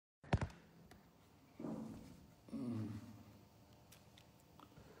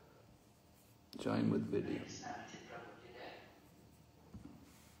Join with video.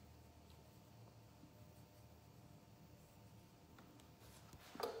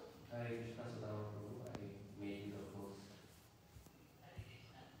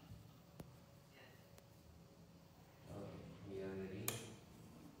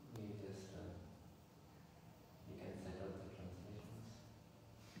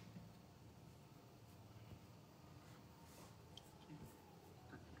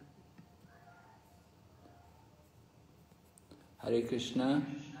 Hare Krishna.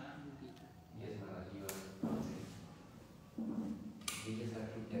 Yes, Maharaj, you are. We just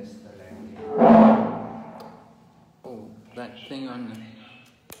have to test the language. Oh, that thing on the,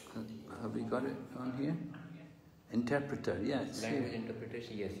 have we got it on here? Interpreter, yes. Language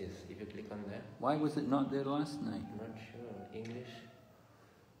interpretation, yes, yes. If you click on that. Why was it not there last night? Not sure. English?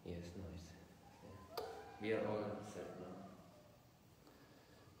 Yes, no, it's there. We are all set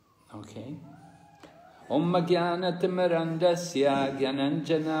now. Okay. Om Jnana-timirandasya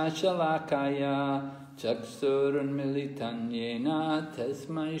Jnananjana Shalakaya Chaksurunmilitanyena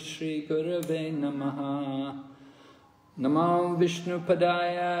Tasmai Shri Gurave Namaha Namo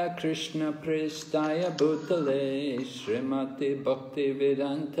Vishnupadaya Krishna Prestaya Bhutale Srimati Bhakti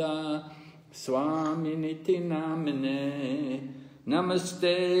Vedanta Swami Niti Namine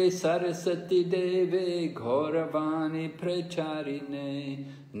Namaste Sarasati Devi Gauravani Pracharine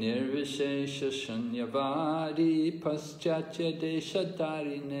Nirvishesha Shunyavadi Paschatya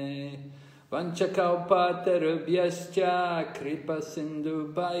Deshatarine Vanchakalpatarubhyascha Kripa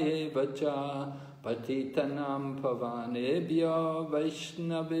Sindhu Bhayevacha Patitanam Pavanebhyo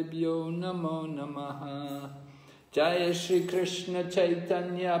Vaishnavibhyo Namo Namaha Jaya Shri Krishna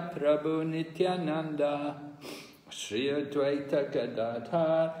Chaitanya Prabhu Nityananda Shri Advaita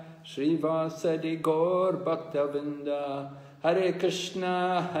Gadadhar Shri Vasadi Gaur Bhaktavinda Hare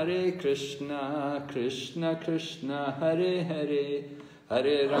Krishna, Krishna Krishna, Hare Hare,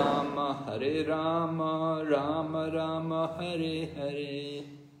 Hare Rama, Rama Rama, Hare Hare.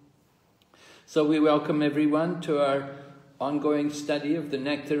 So we welcome everyone to our ongoing study of the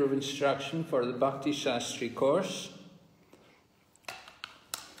Nectar of Instruction for the Bhakti Sastri course.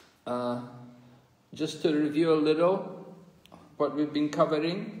 Just to review a little what we've been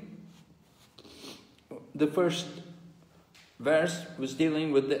covering. The first verse was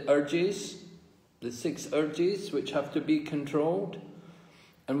dealing with the urges, the 6 urges which have to be controlled.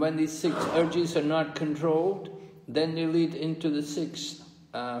 And when these 6 urges are not controlled, then they lead into the 6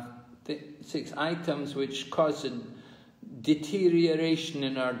 items which cause a deterioration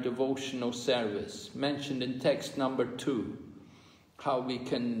in our devotional service, mentioned in text number 2, how we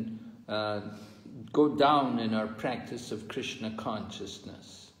can go down in our practice of Krishna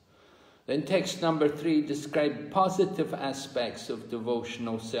consciousness. Then text number 3 described positive aspects of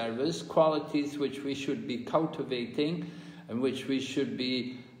devotional service, qualities which we should be cultivating and which we should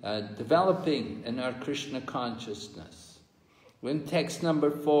be developing in our Krishna consciousness. When text number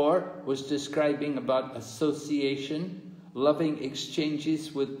 4 was describing about association, loving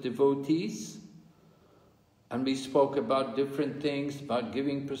exchanges with devotees, and we spoke about different things, about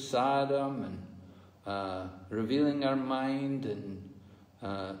giving prasadam and revealing our mind and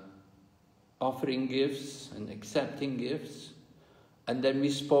offering gifts and accepting gifts. And then we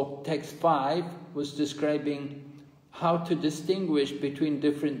spoke, text 5 was describing how to distinguish between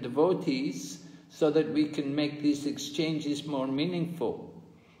different devotees so that we can make these exchanges more meaningful.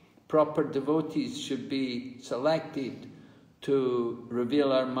 Proper devotees should be selected to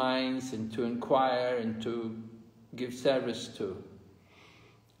reveal our minds and to inquire and to give service to.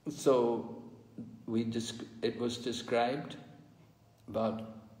 So it was described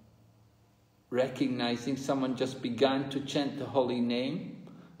about recognizing someone just began to chant the holy name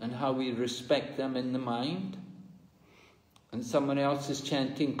and how we respect them in the mind. And someone else is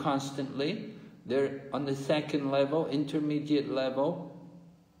chanting constantly. They're on the 2nd level, intermediate level.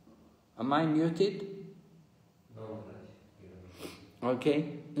 Am I muted? No.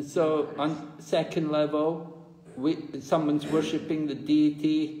 Okay. And so on 2nd level, someone's worshipping the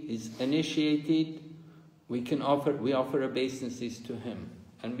deity, is initiated. We offer obeisances to him.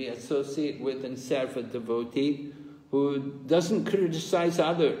 And we associate with and serve a devotee who doesn't criticize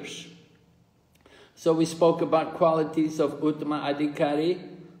others. So we spoke about qualities of Uttama Adhikari.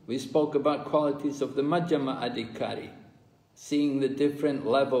 We spoke about qualities of the Madhyama Adhikari, seeing the different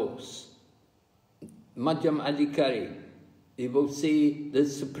levels. Madhyama Adhikari, he will see the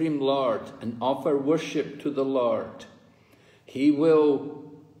Supreme Lord and offer worship to the Lord. He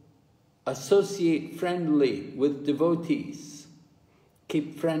will associate friendly with devotees,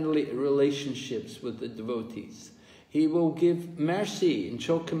 keep friendly relationships with the devotees. He will give mercy and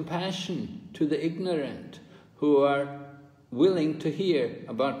show compassion to the ignorant who are willing to hear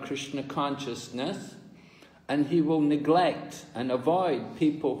about Krishna consciousness, and he will neglect and avoid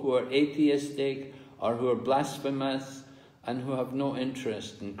people who are atheistic or who are blasphemous and who have no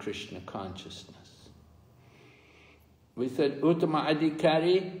interest in Krishna consciousness. We said Uttama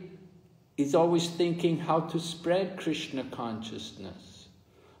Adhikari is always thinking how to spread Krishna consciousness,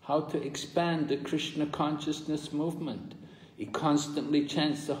 how to expand the Krishna consciousness movement. He constantly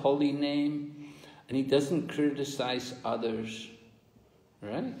chants the holy name and he doesn't criticize others,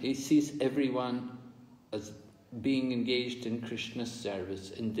 right? He sees everyone as being engaged in Krishna's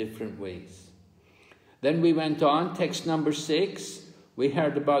service in different ways. Then we went on, text number 6, we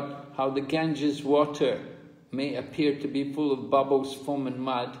heard about how the Ganges water may appear to be full of bubbles, foam and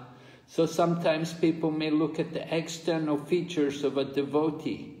mud. So sometimes people may look at the external features of a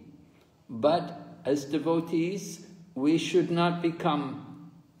devotee. But as devotees, we should not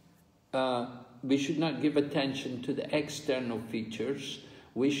become, we should not give attention to the external features.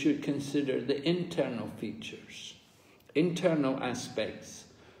 We should consider the internal features, internal aspects.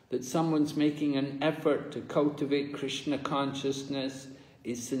 That someone's making an effort to cultivate Krishna consciousness,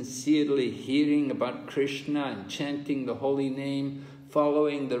 is sincerely hearing about Krishna and chanting the holy name,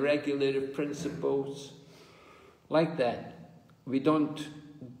 following the regulative principles. Like that, we don't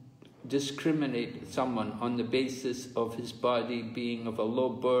discriminate someone on the basis of his body being of a low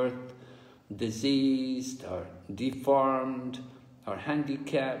birth, diseased or deformed or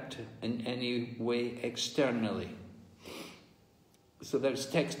handicapped in any way externally. So that's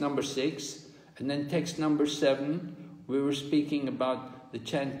text number 6. And then text number 7, we were speaking about the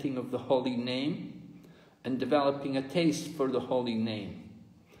chanting of the holy name and developing a taste for the holy name.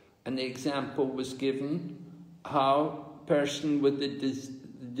 And the example was given how a person with the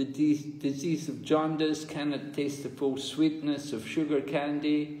disease of jaundice cannot taste the full sweetness of sugar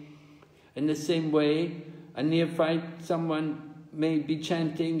candy. In the same way, a neophyte, someone may be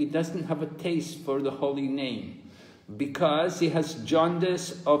chanting, he doesn't have a taste for the holy name, because he has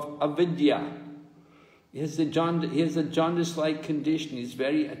jaundice of avidya. He has a jaundice-like condition. He's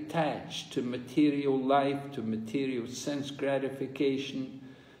very attached to material life, to material sense gratification.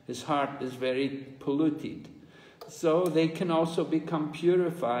 His heart is very polluted. So they can also become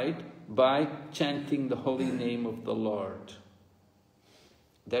purified by chanting the holy name of the Lord.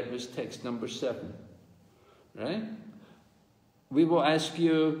 That was text number 7, right? We will ask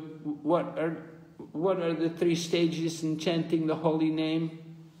you, what are the 3 stages in chanting the holy name?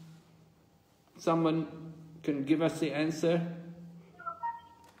 Someone can give us the answer.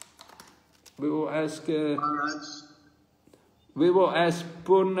 We will ask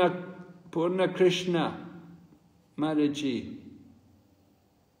Purna Krishna Maharaji.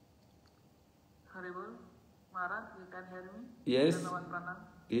 Haribol, Maharaj, you can hear me? Yes.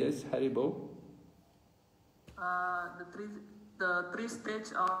 Yes, Haribol. The three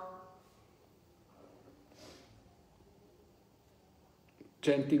stages of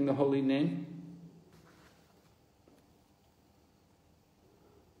chanting the holy name.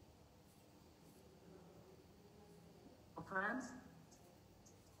 offense.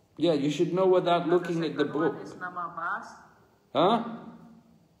 Yeah, you should know without looking at the book. Is nama bas. Huh?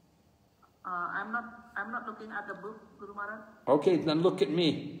 I'm not looking at the book, Guru Maharaj. Okay, then look at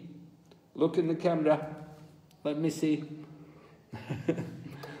me. Look in the camera. Let me see.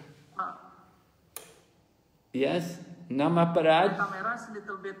 Yes, Nama Parad. The camera is a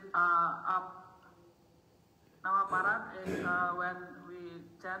little bit up. Nama Parad is when we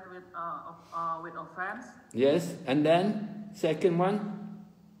chant with offense. Yes, and then second one.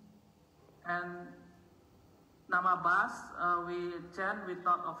 And Nama Bas we chant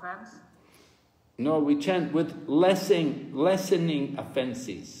without offense. No, we chant with lessening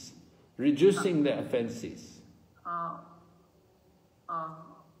offenses, reducing the offenses.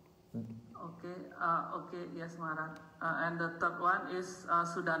 Okay, yes, Maharaj. And the third one is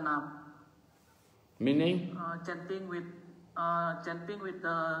Sudanam. Meaning? Chanting with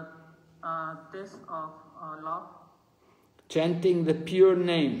the taste of love. Chanting the pure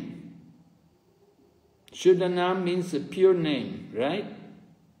name. Shuddhanam means the pure name, right?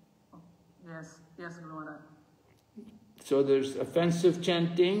 Yes, Guru Maharaj. So there's offensive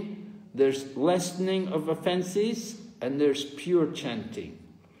chanting, there's lessening of offenses, and there's pure chanting.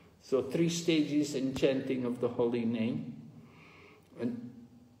 So 3 stages in chanting of the holy name. And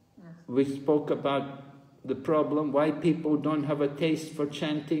yes. We spoke about the problem, why people don't have a taste for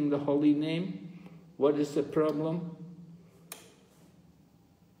chanting the holy name. What is the problem?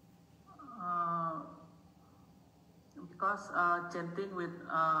 Because chanting with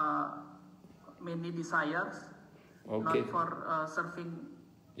many desires, Okay. not for serving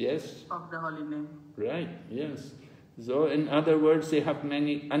Yes. of the holy name. Right, yes. So in other words, they have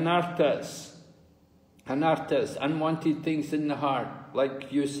many anarthas. Anarthas, unwanted things in the heart.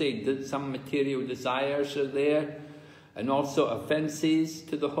 Like you said, that some material desires are there, and also offences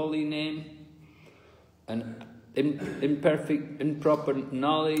to the holy name, and improper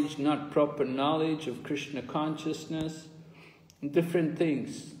knowledge, not proper knowledge of Krishna consciousness, and different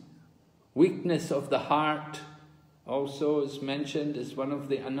things. Weakness of the heart also is mentioned as one of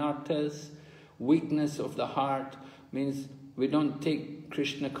the anarthas. Weakness of the heart means we don't take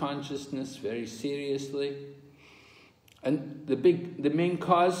Krishna consciousness very seriously. And the main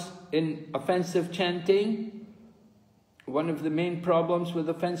cause in offensive chanting, one of the main problems with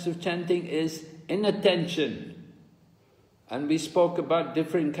offensive chanting is inattention. And we spoke about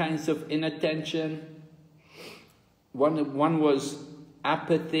different kinds of inattention. One was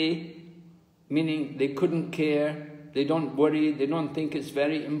apathy, meaning they couldn't care, they don't worry, they don't think it's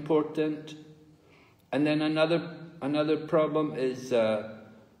very important. And then another problem is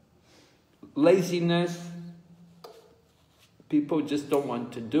laziness. People just don't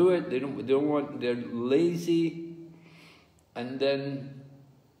want to do it. They're lazy. And then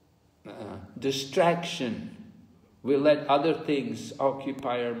distraction. We let other things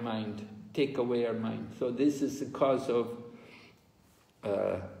occupy our mind, take away our mind. So this is the cause of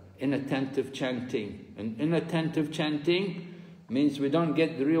inattentive chanting. And inattentive chanting means we don't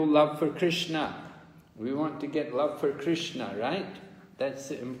get the real love for Krishna. We want to get love for Krishna, right? That's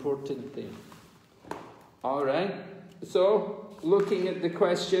the important thing. All right. So, looking at the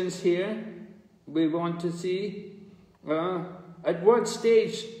questions here, we want to see at what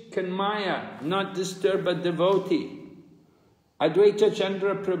stage can Maya not disturb a devotee? Advaita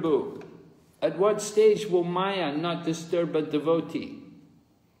Chandra Prabhu, at what stage will Maya not disturb a devotee?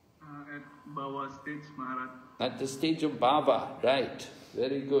 At Bhava stage, Maharaj. At the stage of Bhava, right.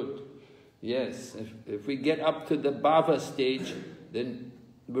 Very good. Yes, if we get up to the Bhava stage, then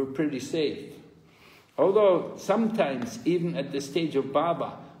we're pretty safe. Although sometimes, even at the stage of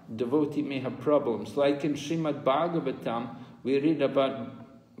Bhava, devotee may have problems. Like in Srimad Bhagavatam, we read about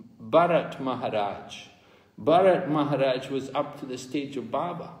Bharat Maharaj. Bharat Maharaj was up to the stage of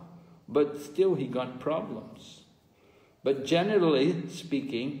Bhava, but still he got problems. But generally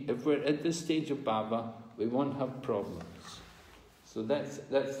speaking, if we're at the stage of Bhava, we won't have problems. So that's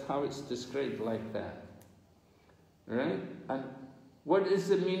how it's described like that. Right? And what is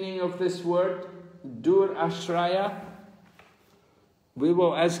the meaning of this word? Dur Ashraya? We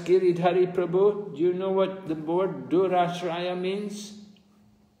will ask Giridhari Prabhu, do you know what the word Dur Ashraya means?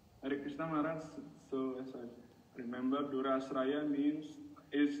 Hare Krishna Maharaj, so as I remember, Dur Ashraya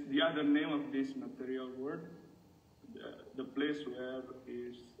is the other name of this material world, the place where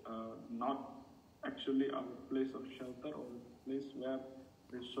is not actually our place of shelter or place where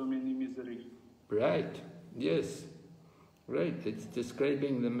there's so many misery. Right, yes. Right, it's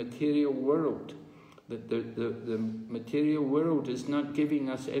describing the material world. That the material world is not giving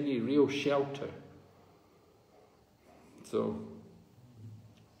us any real shelter. So,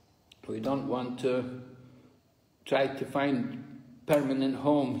 we don't want to try to find permanent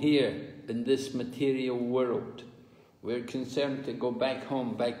home here in this material world. We're concerned to go back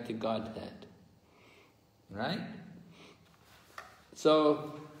home, back to Godhead. Right?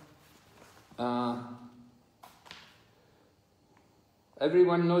 So,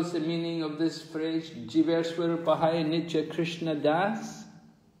 everyone knows the meaning of this phrase, Jivarswara Pahaya Nitya Krishna Das.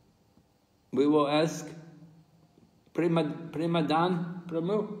 We will ask Premadan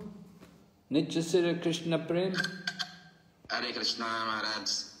Prabhu. Nitya Sira Krishna Prem. Hare Krishna Maharaj.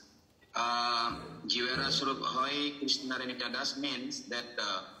 Jivaraswara Pahaya Krishna Nitya Das means that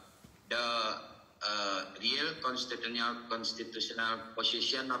the real constitutional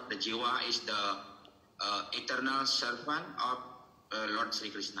position of the Jiva is the eternal servant of Lord Sri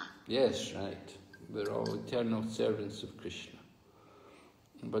Krishna. Yes, right. We're all eternal servants of Krishna.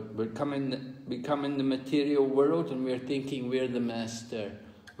 But we come in the material world and we're thinking we're the master.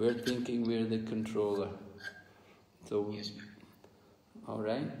 We're thinking we're the controller. So, yes, all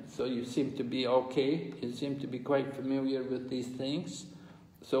right. So you seem to be okay. You seem to be quite familiar with these things.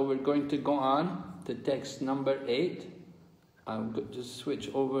 So we're going to go on to text number 8. I'll just switch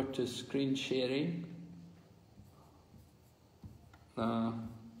over to screen sharing. Hare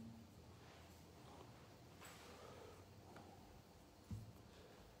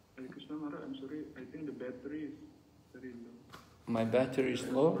Krishna Maharaj, I'm sorry, I think the battery is very low. My battery is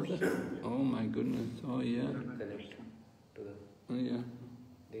low? Oh my goodness, oh yeah. Connection to the... Oh yeah.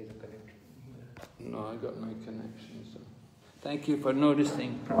 There is a connection. No, I got my connection, so... Thank you for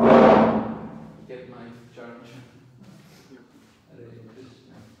noticing. Get my charge.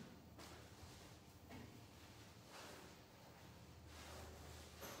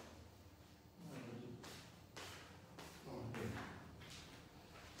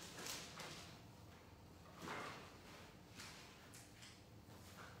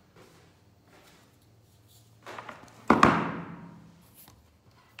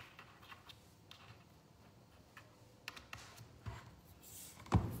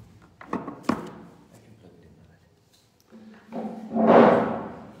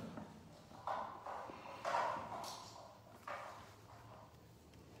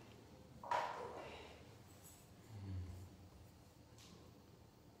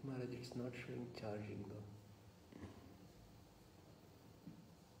 Maharaj, it's not showing charging though.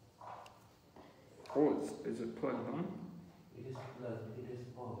 Oh, is it plugged on? It is plugged, it is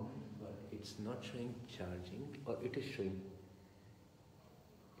on, but it's not showing charging, or it is showing.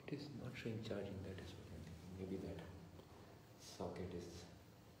 It is not showing charging, that is what I'm thinking. Maybe that socket is.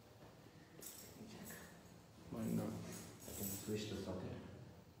 Why not? I can switch the socket.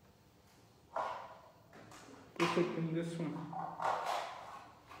 Put it in this one.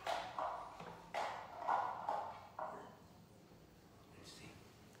 Let's see.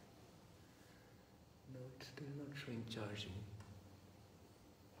 No, it's still not showing charging.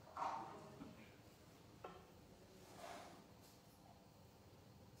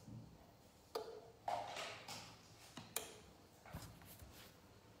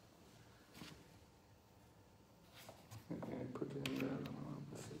 Okay, I put it in there.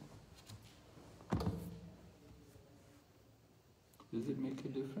 Does it make a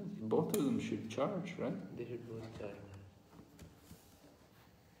difference? Both of them should charge, right? They should both charge.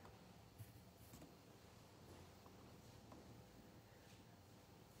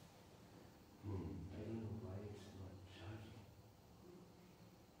 I don't know why it's not charging.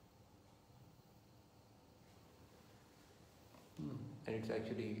 And it's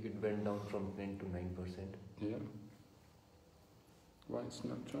actually, it went down from 10 to 9%. Yeah. Why it's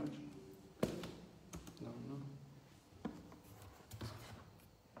not charging? No.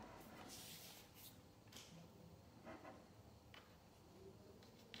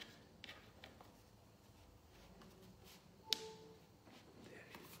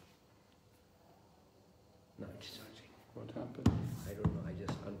 Now it's charging. What happened? I don't know, I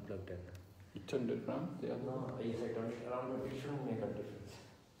just unplugged it. You turned it around? The other No, way? yes, I turned it around, but it shouldn't make a difference.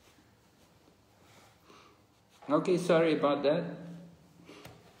 Okay, sorry about that.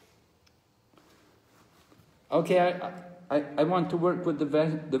 Okay, I want to work with the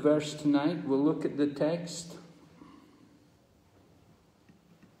verse tonight. We'll look at the text.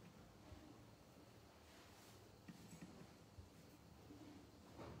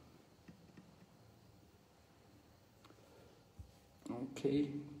 Okay,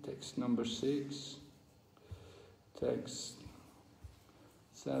 text number 6, text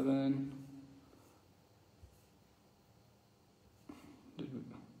 7.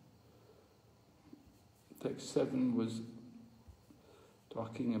 Text 7 was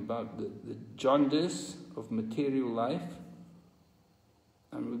talking about the jaundice of material life.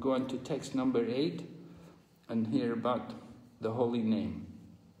 And we go on to text number 8 and hear about the holy name.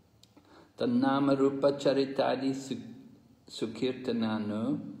 Tannama rupa charitadi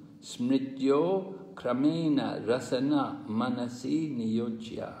sukirtanano smrityo kramena rasana manasi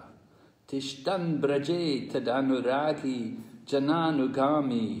niyojya tishtan braje tadanuragi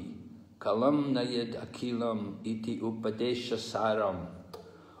jananugami kalam nayad akilam iti upadesha saram.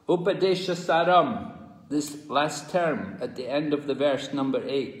 Upadesha saram, this last term at the end of the verse number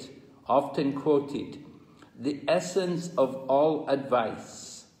 8, often quoted, the essence of all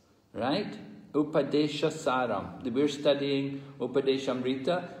advice, right? Upadesha saram. We're studying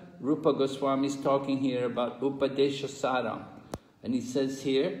Upadeshamrita. Rupa Goswami is talking here about Upadesha saram. And he says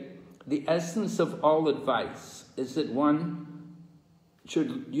here, the essence of all advice is that one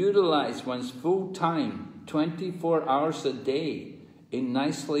should utilize one's full time, 24 hours a day, in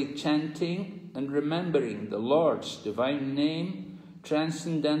nicely chanting and remembering the Lord's divine name,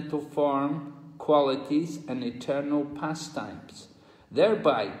 transcendental form, qualities, and eternal pastimes,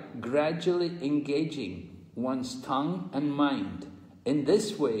 thereby gradually engaging one's tongue and mind. In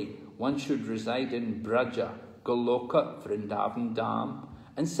this way, one should reside in Braja, Goloka, Vrindavan Dham,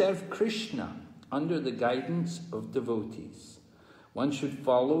 and serve Krishna under the guidance of devotees. One should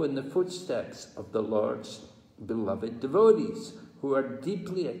follow in the footsteps of the Lord's beloved devotees, who are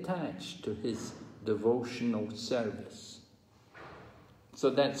deeply attached to his devotional service. So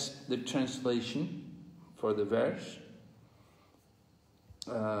that's the translation for the verse.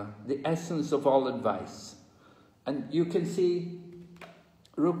 The essence of all advice. And you can see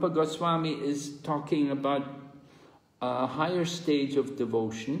Rupa Goswami is talking about a higher stage of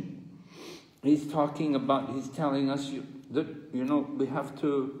devotion. He's telling us that, we have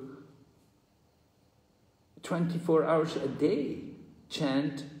to 24 hours a day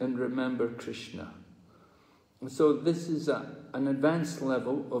chant and remember Krishna. So this is an advanced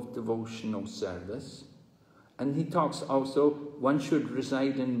level of devotional service. And he talks also, one should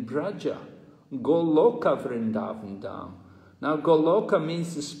reside in Braja, Goloka Vrindavan Dham. Now Goloka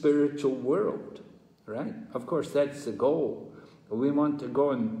means the spiritual world, right? Of course, that's the goal. We want to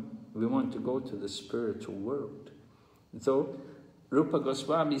go to the spiritual world. And so Rupa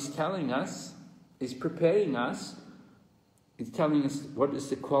Goswami is telling us, is preparing us. He's telling us what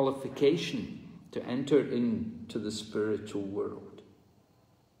is the qualification to enter into the spiritual world.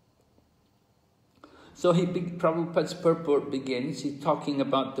 So Prabhupada's purport begins, he's talking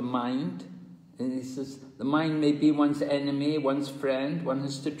about the mind, and he says, the mind may be one's enemy, one's friend. One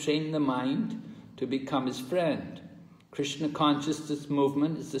has to train the mind to become his friend. Krishna consciousness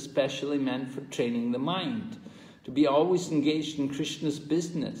movement is especially meant for training the mind, to be always engaged in Krishna's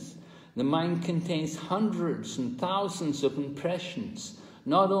business. The mind contains hundreds and thousands of impressions,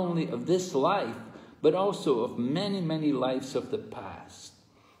 not only of this life, but also of many, many lives of the past.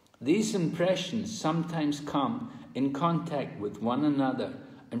 These impressions sometimes come in contact with one another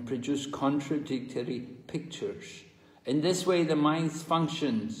and produce contradictory pictures. In this way, the mind's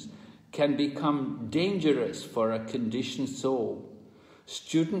functions can become dangerous for a conditioned soul.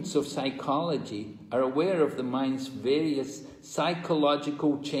 Students of psychology are aware of the mind's various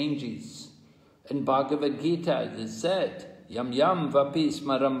psychological changes. In Bhagavad Gita, it is said, Yam yam vapi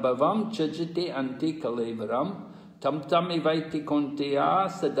smarambhavam chajite antikalevaram tam tam ivaiti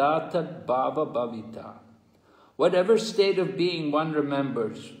konteya sadatad bhava bhavita. Whatever state of being one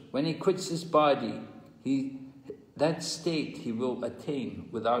remembers, when he quits his body, that state he will attain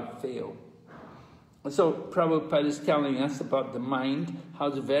without fail. So Prabhupada is telling us about the mind, how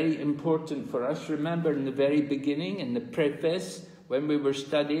it's very important for us. Remember in the very beginning, in the preface, when we were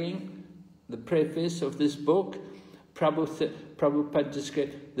studying the preface of this book, Prabhupada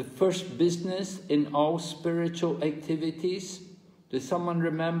described the first business in all spiritual activities. Does someone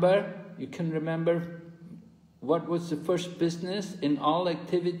remember? You can remember what was the first business in all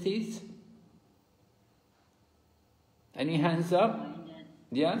activities? Any hands up?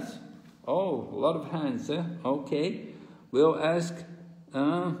 Yes? Oh, a lot of hands, eh? Okay. We'll ask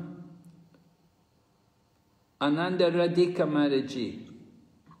Ananda Radhika Maharaji.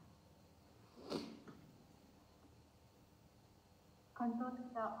 Control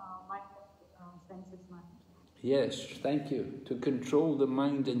the mind and senses. Yes, thank you. To control the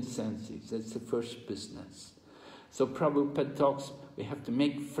mind and senses. That's the first business. So Prabhupada talks, we have to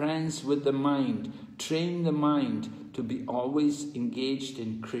make friends with the mind, train the mind to be always engaged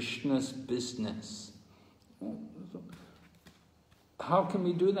in Krishna's business. How can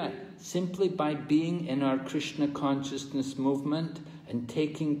we do that? Simply by being in our Krishna consciousness movement and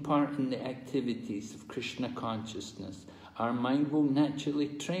taking part in the activities of Krishna consciousness. Our mind will naturally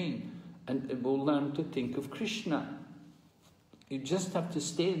train and it will learn to think of Krishna. You just have to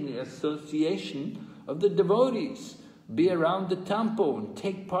stay in the association of the devotees. Be around the temple and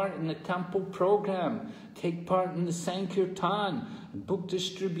take part in the temple program. Take part in the Sankirtan, book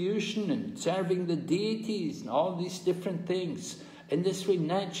distribution and serving the deities and all these different things. In this way,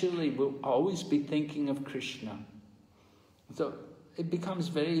 naturally, we'll always be thinking of Krishna. So it becomes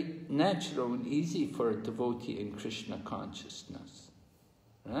very natural and easy for a devotee in Krishna consciousness.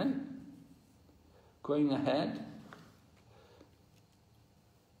 Right? Going ahead.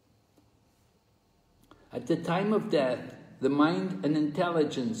 At the time of death, the mind and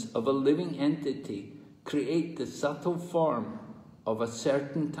intelligence of a living entity create the subtle form of a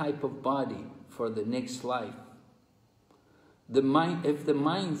certain type of body for the next life. If the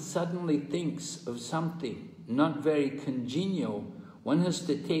mind suddenly thinks of something not very congenial, one has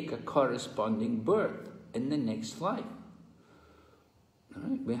to take a corresponding birth in the next life. All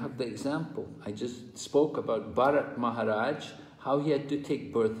right, we have the example. I just spoke about Bharat Maharaj, how he had to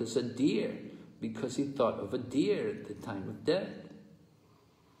take birth as a deer, because he thought of a deer at the time of death.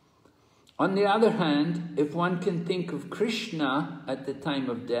 On the other hand, if one can think of Krishna at the time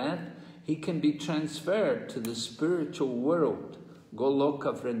of death, he can be transferred to the spiritual world,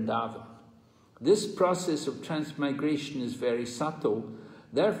 Goloka Vrindavan. This process of transmigration is very subtle.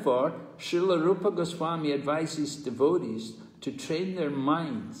 Therefore, Srila Rupa Goswami advises devotees to train their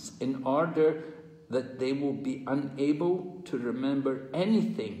minds in order that they will be unable to remember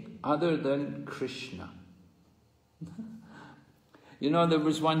anything other than Krishna. You know, there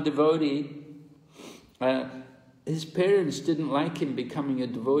was one devotee, his parents didn't like him becoming a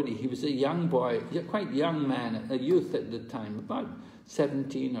devotee. He was a young boy, quite young man, a youth at the time, about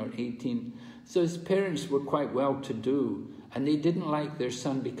 17 or 18. So his parents were quite well-to-do, and they didn't like their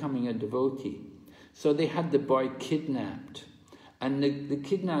son becoming a devotee. So they had the boy kidnapped. And the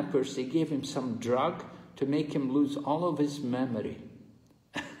kidnappers, they gave him some drug to make him lose all of his memory.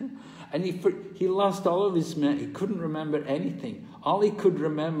 And he lost all of his memory. He couldn't remember anything. All he could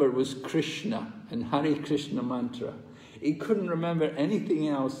remember was Krishna and Hare Krishna mantra. He couldn't remember anything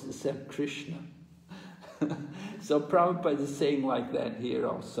else except Krishna. So Prabhupada is saying like that here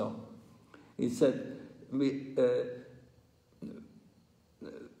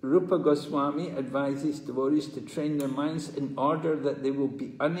Rupa Goswami advises devotees to train their minds in order that they will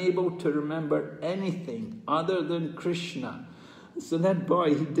be unable to remember anything other than Krishna. So that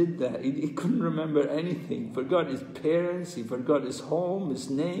boy, he did that. He couldn't remember anything. He forgot his parents, he forgot his home, his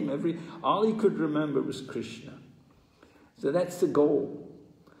name, all he could remember was Krishna. So that's the goal.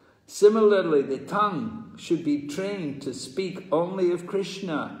 Similarly, the tongue should be trained to speak only of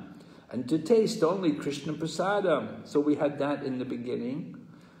Krishna and to taste only Krishna prasadam. So we had that in the beginning.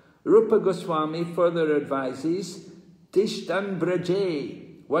 Rupa Goswami further advises, Tishtan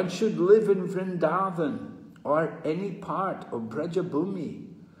Braje, one should live in Vrindavan or any part of Brajabhumi.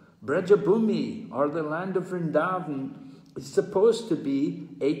 Brajabhumi, or the land of Vrindavan, is supposed to be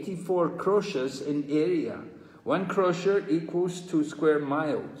 84 kroshas in area. 1 krosha equals 2 square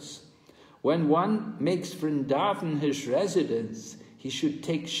miles. When one makes Vrindavan his residence, he should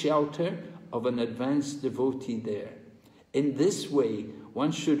take shelter of an advanced devotee there. In this way,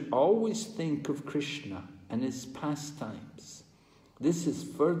 one should always think of Krishna and his pastimes. This is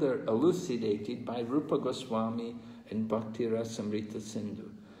further elucidated by Rupa Goswami in Bhakti Rasamrita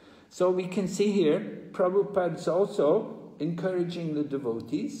Sindhu. So we can see here, Prabhupada's also encouraging the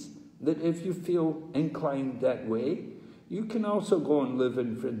devotees that if you feel inclined that way, you can also go and live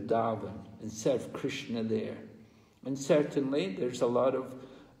in Vrindavan and serve Krishna there. And certainly there's a lot of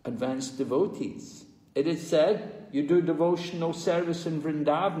advanced devotees. It is said, you do devotional service in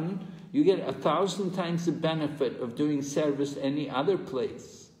Vrindavan, you get 1,000 times the benefit of doing service any other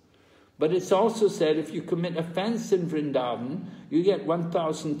place. But it's also said, if you commit offense in Vrindavan, you get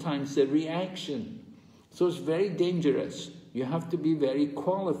 1,000 times the reaction. So it's very dangerous. You have to be very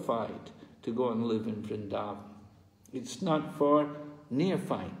qualified to go and live in Vrindavan. It's not for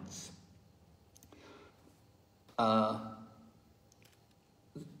neophytes.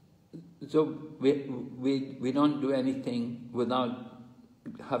 So we don't do anything without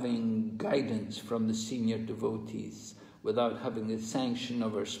having guidance from the senior devotees, without having the sanction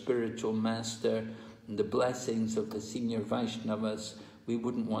of our spiritual master and the blessings of the senior Vaishnavas. We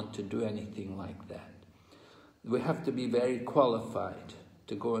wouldn't want to do anything like that. We have to be very qualified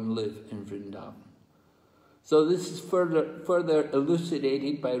to go and live in Vrindavan. So this is further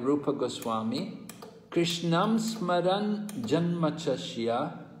elucidated by Rupa Goswami. Krishnam smaran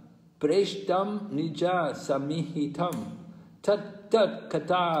janmachasya preshtam nija samihitam tat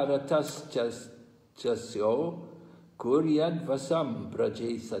kataratas chasyo kuryad vasam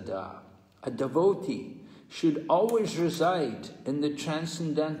braje sada. A devotee should always reside in the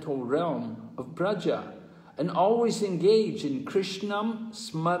transcendental realm of Braja and always engage in Krishnam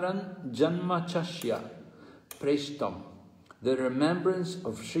smaran janmachasya preshtam, the remembrance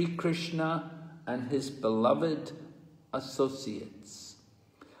of Sri Krishna and his beloved associates.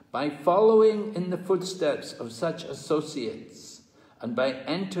 By following in the footsteps of such associates and by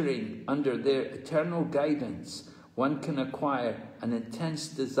entering under their eternal guidance, one can acquire an intense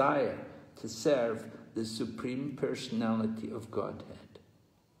desire to serve the Supreme Personality of Godhead.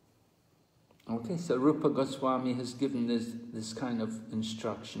 Okay, so Rupa Goswami has given this kind of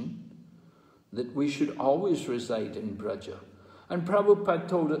instruction that we should always reside in Braja. And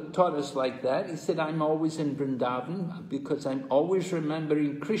Prabhupada taught us like that. He said, I'm always in Vrindavan because I'm always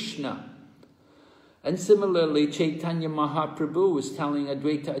remembering Krishna. And similarly, Chaitanya Mahaprabhu was telling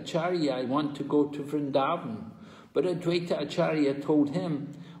Advaita Acharya, I want to go to Vrindavan. But Advaita Acharya told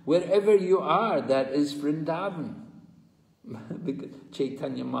him, wherever you are, that is Vrindavan. Because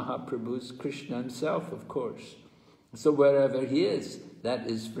Chaitanya Mahaprabhu is Krishna himself, of course. So wherever he is, that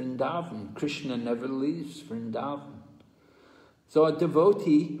is Vrindavan. Krishna never leaves Vrindavan. So a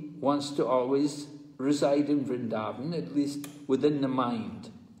devotee wants to always reside in Vrindavan, at least within the mind,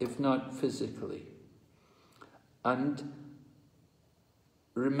 if not physically. And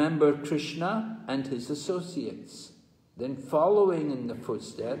remember Krishna and his associates. Then following in the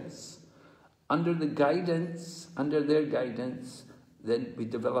footsteps, under their guidance, then we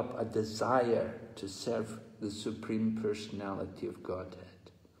develop a desire to serve the Supreme Personality of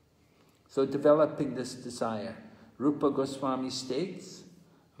Godhead. So developing this desire, Rupa Goswami states,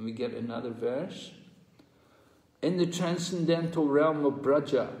 and we get another verse, in the transcendental realm of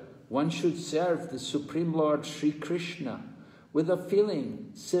Braja, one should serve the Supreme Lord Sri Krishna with a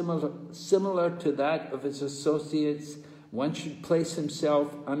feeling similar to that of his associates. One should place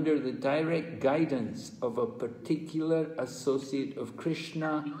himself under the direct guidance of a particular associate of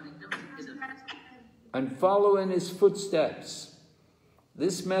Krishna and follow in his footsteps.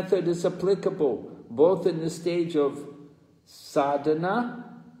 This method is applicable both in the stage of sadhana,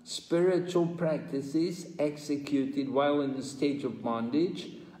 spiritual practices executed while in the stage of bondage,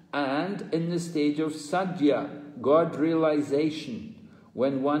 and in the stage of sadhya, God realization,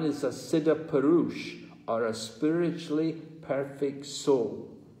 when one is a Siddha Purush, or a spiritually perfect soul.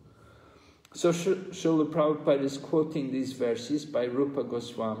 So Srila Prabhupada is quoting these verses by Rupa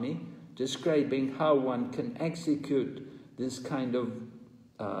Goswami, describing how one can execute this kind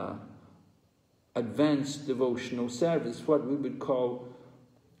of advanced devotional service, what we would call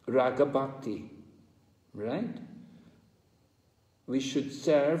Raga Bhakti, right? We should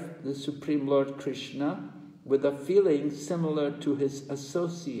serve the Supreme Lord Krishna with a feeling similar to his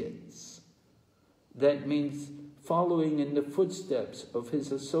associates. That means following in the footsteps of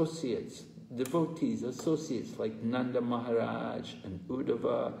his associates, devotees, associates like Nanda Maharaj and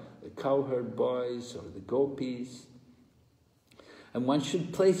Uddhava, the cowherd boys or the gopis. And one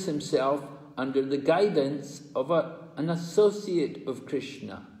should place himself under the guidance of an associate of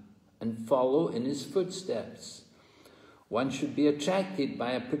Krishna and follow in his footsteps. One should be attracted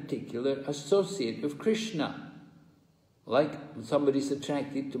by a particular associate of Krishna. Like somebody's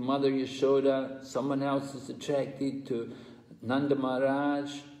attracted to Mother Yashoda, someone else is attracted to Nanda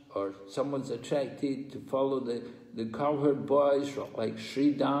Maharaj, or someone's attracted to follow the cowherd boys like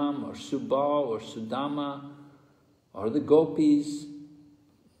Sridham or Subal or Sudama, or the gopis.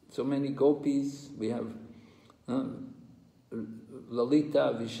 So many gopis. We have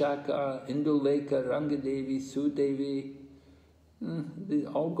Lalita, Vishaka, Indulekha, Rangadevi, Sudevi. These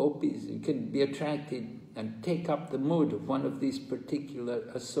all gopis. You can be attracted and take up the mood of one of these particular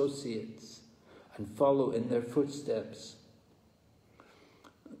associates and follow in their footsteps.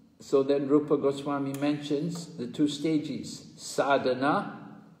 So then Rupa Goswami mentions the two stages. Sadhana,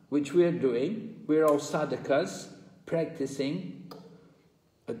 which we are doing. We're all sadhakas, practicing.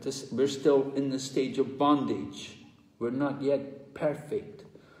 We're still in the stage of bondage. We're not yet perfect.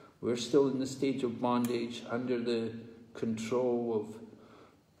 We're still in the stage of bondage under the control of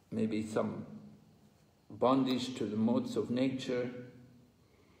maybe some bondage to the modes of nature.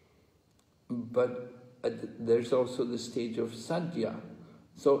 But there's also the stage of sadhya.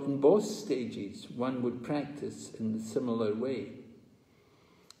 So in both stages, one would practice in a similar way.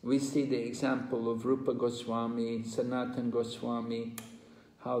 We see the example of Rupa Goswami, Sanatan Goswami,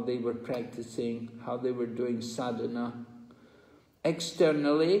 how they were practicing, how they were doing sadhana.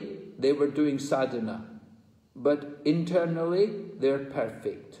 Externally, they were doing sadhana, but internally, they're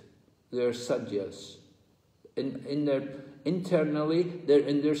perfect. They're sadhyas. Internally, they're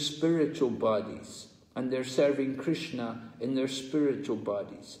in their spiritual bodies, and they're serving Krishna in their spiritual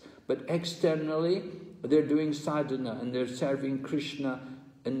bodies. But externally, they're doing sadhana, and they're serving Krishna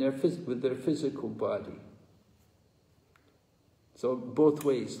in with their physical body. So both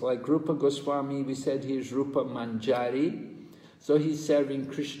ways. Like Rupa Goswami, we said he's Rupa Manjari. So he's serving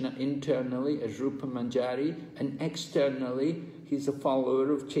Krishna internally as Rupa Manjari, and externally he's a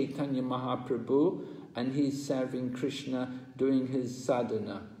follower of Chaitanya Mahaprabhu, and he's serving Krishna doing his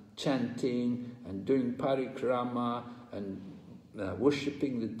sadhana, chanting and doing parikrama and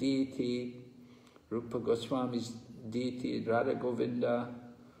worshipping the deity, Rupa Goswami's deity, Radha Govinda,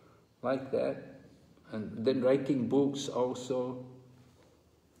 like that. And then writing books also.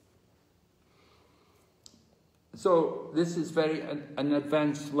 So this is an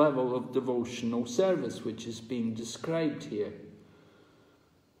advanced level of devotional service which is being described here.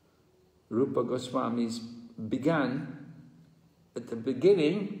 Rupa Goswami's began at the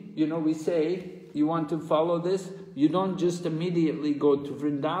beginning. You know, we say, you want to follow this? You don't just immediately go to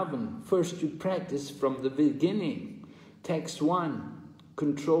Vrindavan. First you practice from the beginning. Text 1,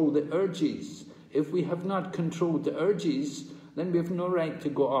 control the urges. If we have not controlled the urges, then we have no right to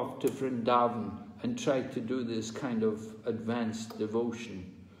go off to Vrindavan and try to do this kind of advanced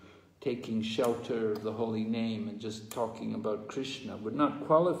devotion, taking shelter of the holy name and just talking about Krishna. We're not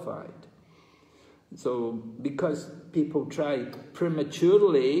qualified. So because people try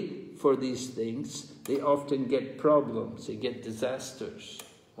prematurely for these things, they often get problems, they get disasters.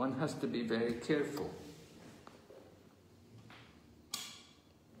 One has to be very careful.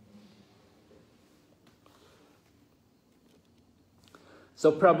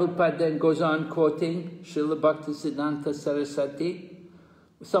 So Prabhupada then goes on quoting Srila Bhaktisiddhanta Saraswati.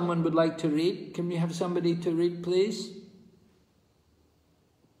 Someone would like to read? Can we have somebody to read, please?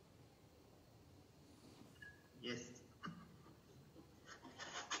 Yes.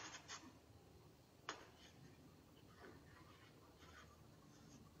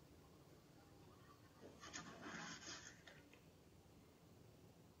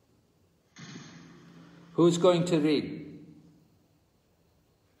 Who's going to read?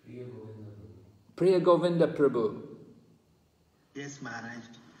 Priya Govinda Prabhu. Yes, Maharaj.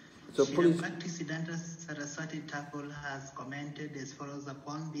 So please. Bhaktisiddhanta Saraswati Thakur has commented as follows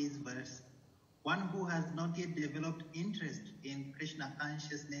upon these verse. One who has not yet developed interest in Krishna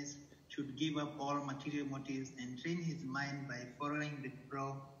consciousness should give up all material motives and train his mind by following the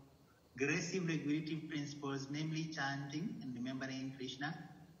progressive regulative principles, namely chanting and remembering Krishna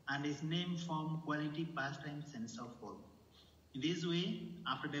and his name, form, quality, pastimes, and so forth. In this way,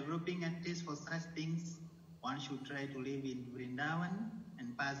 after developing a taste for such things, one should try to live in Vrindavan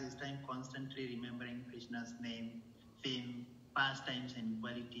and pass his time constantly remembering Krishna's name, fame, pastimes, and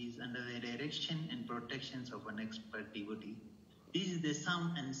qualities under the direction and protections of an expert devotee. This is the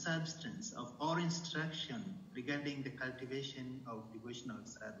sum and substance of all instruction regarding the cultivation of devotional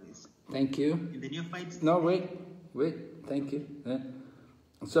service. Thank you. In the neophytes... No, wait, thank you.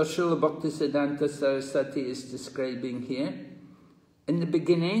 So Srila Bhaktisiddhanta Saraswati is describing here, in the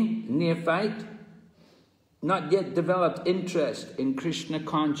beginning, neophyte, not yet developed interest in Krishna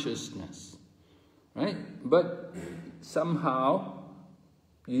consciousness, right? But somehow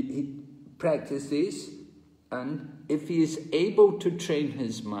he practices, and if he is able to train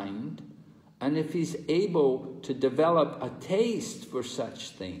his mind, and if he's able to develop a taste for such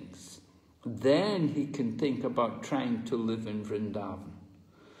things, then he can think about trying to live in Vrindavan.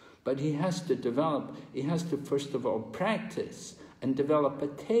 But he has to first of all practice and develop a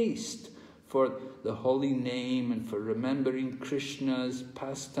taste for the holy name and for remembering Krishna's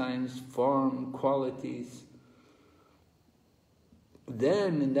pastimes, form, qualities.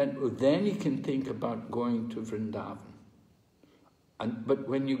 Then he can think about going to Vrindavan. But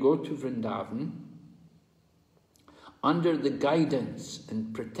when you go to Vrindavan, under the guidance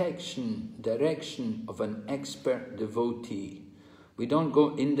and protection, direction of an expert devotee, we don't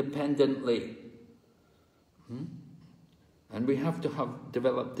go independently. And we have to have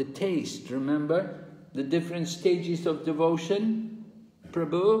developed the taste. Remember the different stages of devotion?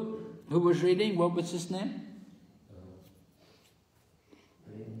 Prabhu, who was reading, what was his name?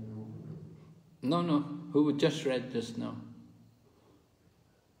 No, who just read just now?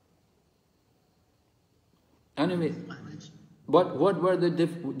 Anyway, what were the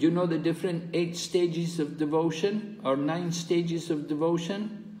do you know the different 8 stages of devotion or 9 stages of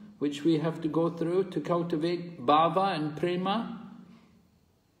devotion which we have to go through to cultivate bhava and prema?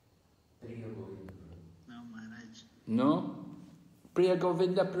 No, Maharaj. No? Priya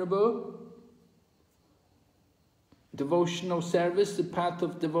Govinda Prabhu? Devotional service, the path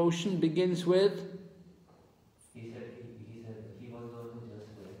of devotion begins with? He said he was also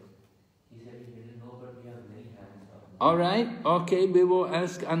just there. He said he didn't know, but we have many hands up. All right, okay, we will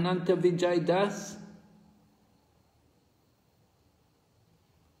ask Ananta Vijay Das.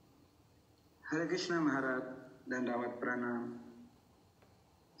 Hare Krishna Maharaj, Dandawat Pranam.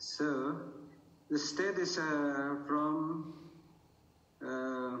 So, the state is from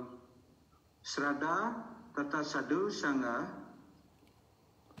Shraddha Tata Sadhu Sangha,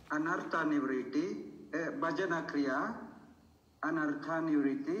 Anartha Nivriti, Bhajana Kriya, Anartha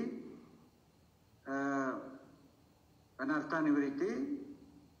Nivriti,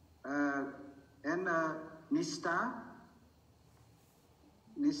 and Nista,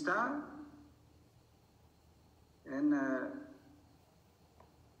 and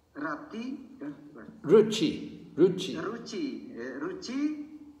Rati, Ruchi,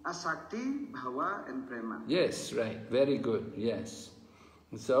 Asakti, Bhava, and Prema. Yes, right, very good, yes.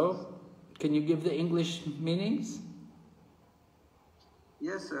 So, can you give the English meanings?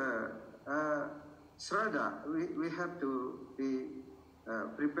 Yes, Shraddha, we have to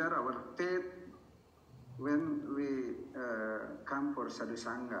prepare our faith when we come for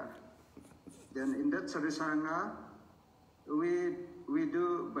Sadhusanga. Then in that Sadhusanga, we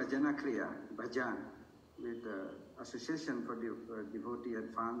do Bhajana Kriya, Bhajan, with association for devotee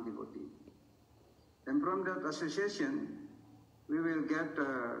and farm devotee. And from that association, we will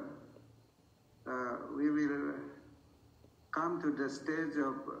come to the stage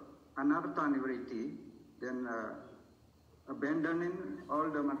of Anartha Nivriti, then abandoning all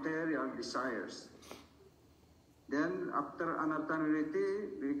the material desires. Then after Anartha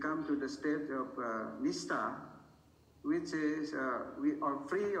Nivriti, we come to the stage of Nista, which is we are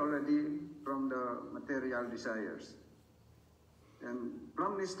free already from the material desires. And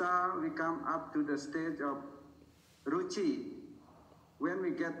from Nista, we come up to the stage of Ruchi, when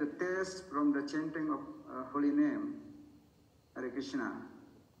we get the taste from the chanting of holy name, Hare Krishna.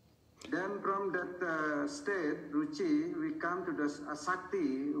 Then from that state, Ruchi, we come to the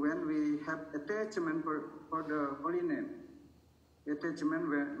Asakti, when we have attachment for the holy name. Attachment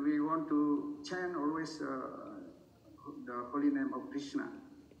when we want to chant always the holy name of Krishna.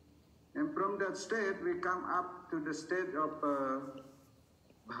 And from that state, we come up to the state of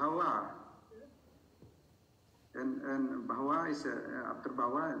Bhava. and Bhava is after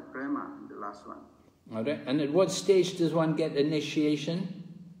Bhava and Prema, the last one. All right. And at what stage does one get initiation?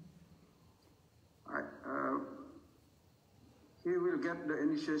 He will get the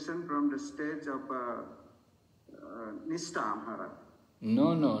initiation from the stage of Nishta, Maharaj.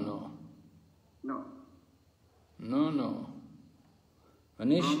 No. No.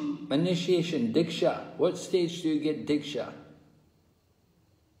 Initiation, Diksha. What stage do you get Diksha?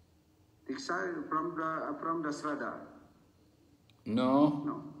 Diksha from the Shraddha.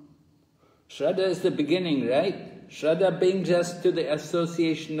 No. Shraddha is the beginning, right? Shraddha brings us to the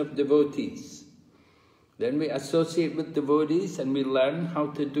association of devotees. Then we associate with devotees and we learn how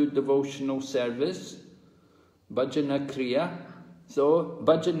to do devotional service, bhajana kriya. So,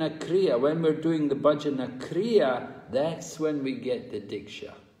 bhajana kriya, when we're doing the bhajana kriya, that's when we get the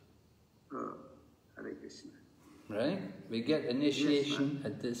diksha. Hare Krishna. Right? We get initiation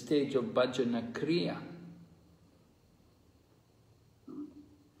at the stage of bhajana kriya.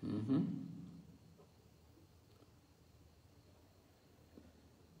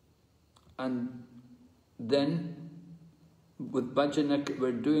 And then, with bhajana,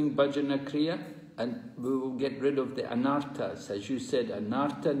 we're doing bhajana kriya, and we will get rid of the anarthas, as you said,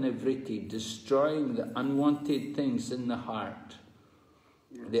 anartha nivritti, destroying the unwanted things in the heart,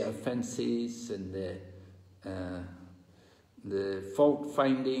 the offences and the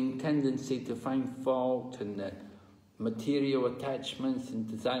fault-finding, tendency to find fault, and the material attachments and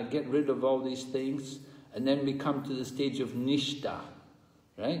desire. Get rid of all these things, and then we come to the stage of nishta,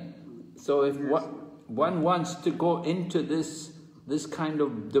 right? So if one wants to go into this kind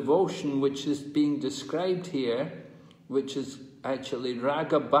of devotion which is being described here, which is actually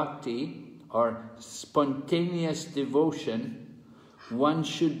raga bhakti, or spontaneous devotion, one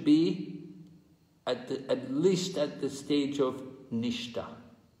should be at least at the stage of nishta.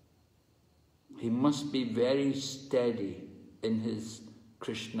 He must be very steady in his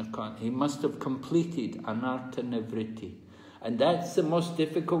Krishna contact. He must have completed anartha nivritti. And that's the most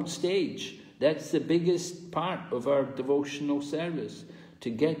difficult stage. That's the biggest part of our devotional service, to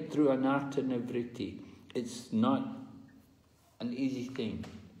get through anartha nivritti. It's not an easy thing.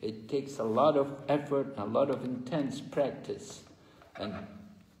 It takes a lot of effort, a lot of intense practice, and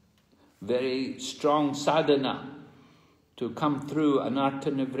very strong sadhana to come through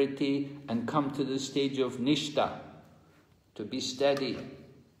anartha nivritti and come to the stage of nishta, to be steady.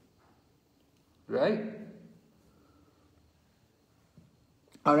 Right?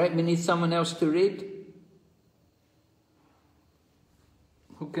 All right, we need someone else to read.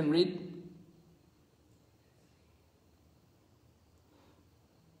 Who can read?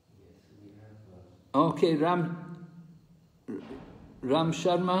 Okay, Ram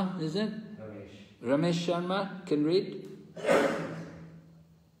Sharma, is it? Ramesh Sharma can read. Hare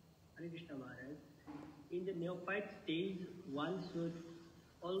Krishna Maharaj. In the neophyte stage, one should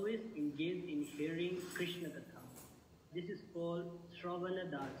always engage in hearing Krishna Katha. This is called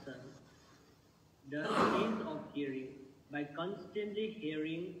Shravana Dasa, the stage of hearing. By constantly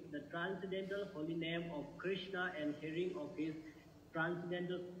hearing the transcendental holy name of Krishna and hearing of his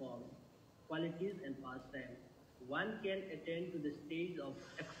transcendental form, qualities and pastimes, one can attain to the stage of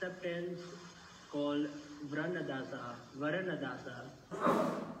acceptance called Varanadasa.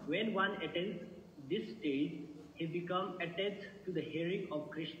 When one attains this stage, he becomes attached to the hearing of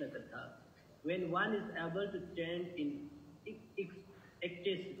Krishna Katha. When one is able to chant in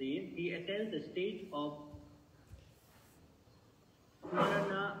ecstasy, he attains the stage of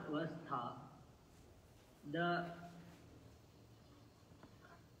Smaranavastha.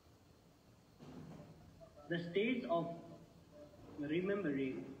 The stage of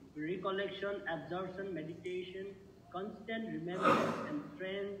remembering, recollection, absorption, meditation, constant remembrance and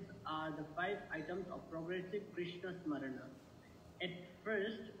trance are the 5 items of progressive Krishna Smarana. At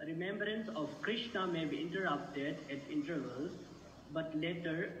first, remembrance of Krishna may be interrupted at intervals, but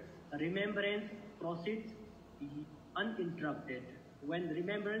later, remembrance proceeds uninterrupted. When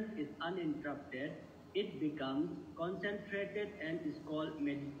remembrance is uninterrupted, it becomes concentrated and is called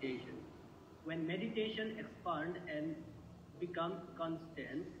meditation. When meditation expands and becomes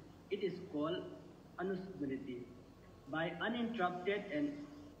constant, it is called anusmriti. By uninterrupted and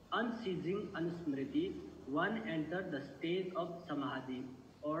unceasing anusmriti, one enters the stage of samadhi,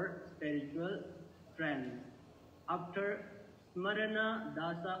 or spiritual trance. After smarana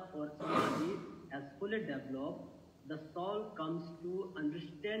dasa or samadhi has fully developed, the soul comes to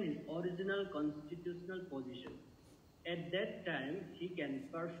understand his original constitutional position. At that time, he can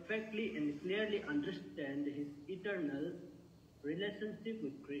perfectly and clearly understand his eternal relationship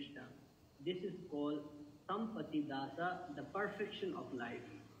with Krishna. This is called Sampati Dasa, the perfection of life.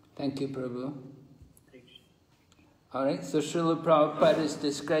 Thank you, Prabhu. All right, so Srila Prabhupada is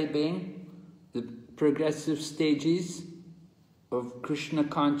describing the progressive stages of Krishna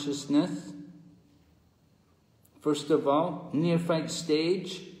consciousness. First of all, neophyte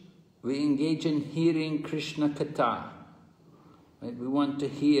stage, we engage in hearing Krishna Katha. Right? We want to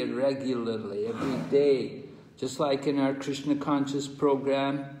hear regularly, every day, just like in our Krishna conscious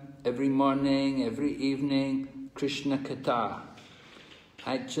program, every morning, every evening, Krishna Katha.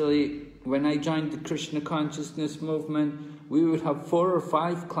 Actually, when I joined the Krishna consciousness movement, we would have 4 or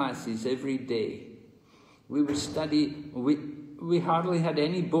 5 classes every day. We would study, we hardly had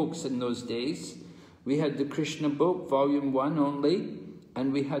any books in those days. We had the Krishna book, volume 1 only,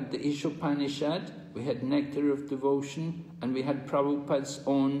 and we had the Ishopanishad, we had Nectar of Devotion, and we had Prabhupada's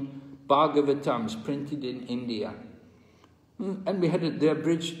own Bhagavatams printed in India. And we had the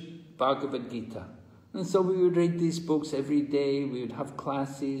abridged Bhagavad Gita. And so we would read these books every day, we would have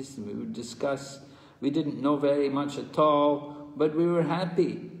classes, and we would discuss. We didn't know very much at all, but we were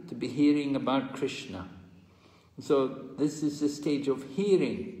happy to be hearing about Krishna. So this is the stage of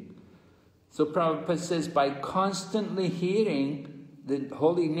hearing. So Prabhupada says, by constantly hearing the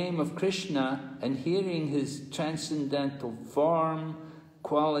holy name of Krishna and hearing his transcendental form,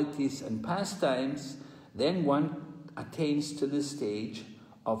 qualities and pastimes, then one attains to the stage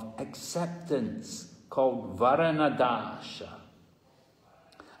of acceptance called Varanadasha.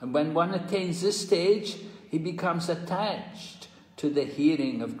 And when one attains this stage, he becomes attached to the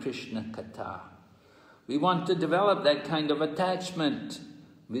hearing of Krishna Katha. We want to develop that kind of attachment.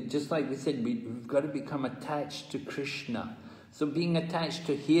 Just like we said, we've got to become attached to Krishna. So being attached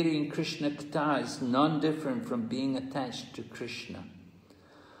to hearing Krishna Katha is non-different from being attached to Krishna.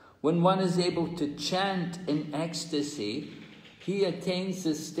 When one is able to chant in ecstasy, he attains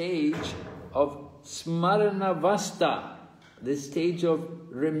the stage of Smaranavasta, the stage of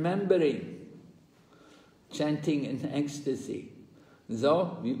remembering, chanting in ecstasy.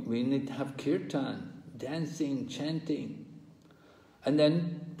 So we need to have kirtan, dancing, chanting. And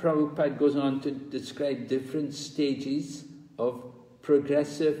then Prabhupada goes on to describe different stages of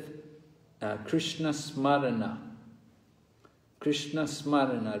progressive Krishna Smarana. Krishna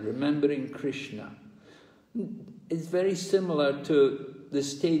Smarana, remembering Krishna. It's very similar to the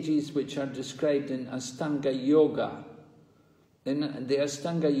stages which are described in Astanga Yoga. In the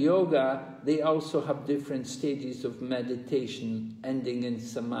Astanga Yoga, they also have different stages of meditation ending in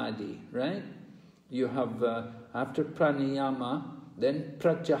Samadhi, right? You have, after pranayama, then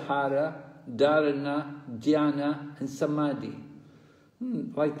pratyahara, dharana, dhyana, and samadhi.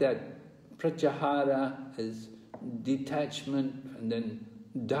 Like that. Pratyahara is detachment, and then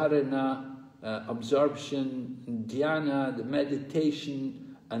dharana, absorption, dhyana, the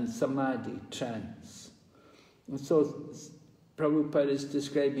meditation, and samadhi, trance. And so Prabhupada is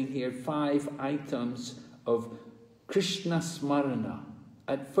describing here 5 items of Krishna Smarana.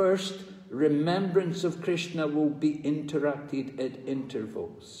 At first, remembrance of Krishna will be interrupted at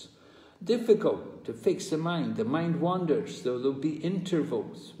intervals. Difficult to fix the mind wanders, so there'll be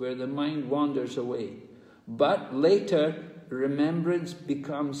intervals where the mind wanders away. But later, remembrance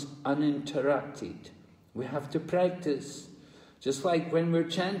becomes uninterrupted. We have to practice. Just like when we're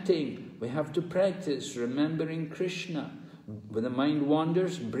chanting, we have to practice remembering Krishna. When the mind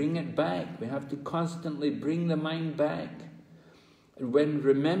wanders, bring it back. We have to constantly bring the mind back. And when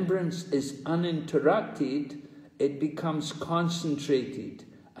remembrance is uninterrupted, it becomes concentrated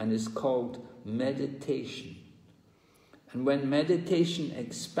and is called meditation. And when meditation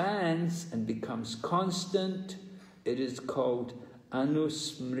expands and becomes constant, it is called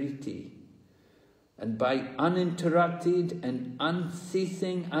anusmriti. And by uninterrupted and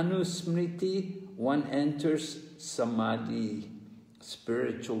unceasing anusmriti, one enters samadhi,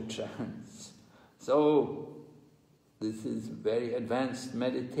 spiritual trance. So, this is very advanced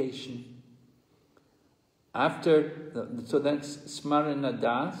meditation. So that's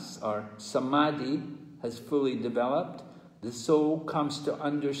Smaranadas, or Samadhi, has fully developed. The soul comes to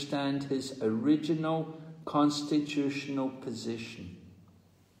understand his original constitutional position.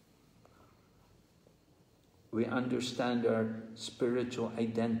 We understand our spiritual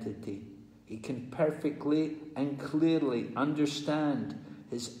identity. He can perfectly and clearly understand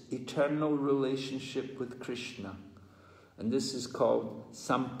his eternal relationship with Krishna. And this is called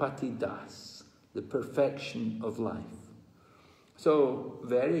Sampatidas, the perfection of life. So,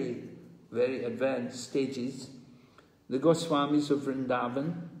 very, very advanced stages. The Goswamis of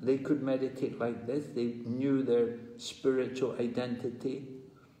Vrindavan, they could meditate like this. They knew their spiritual identity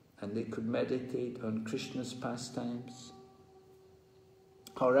and they could meditate on Krishna's pastimes.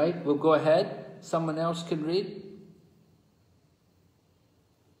 All right, we'll go ahead. Someone else can read.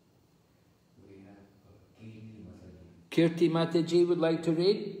 We have Bhakti Masaji. Kirti Mataji would like to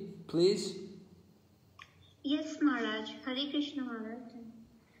read, please. Yes, Maharaj. Hare Krishna, Maharaj.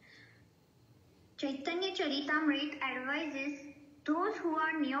 Chaitanya Charitamrita advises those who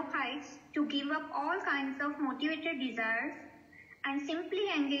are neophytes to give up all kinds of motivated desires and simply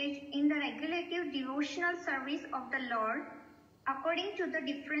engage in the regulative devotional service of the Lord according to the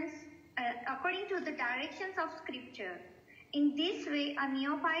directions of Scripture. In this way, a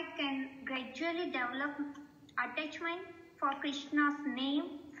neophyte can gradually develop attachment for Krishna's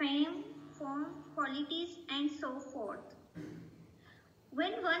name, fame, form, qualities, and so forth.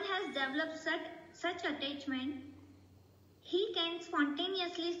 When one has developed such attachment, he can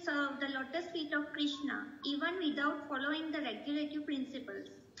spontaneously serve the lotus feet of Krishna even without following the regulative principles.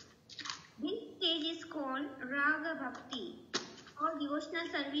 This stage is called Raga Bhakti, or devotional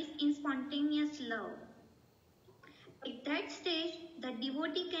service in spontaneous love. At that stage, the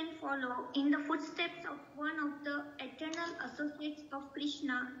devotee can follow in the footsteps of one of the eternal associates of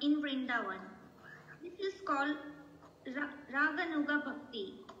Krishna in Vrindavan. This is called Raganuga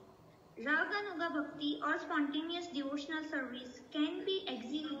Bhakti. Raganuga Bhakti, or spontaneous devotional service, can be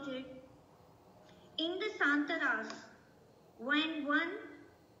executed in the Santaras when one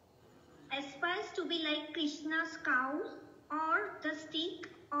aspires to be like Krishna's cows, or the stick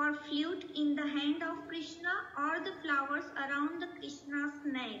or flute in the hand of Krishna, or the flowers around the Krishna's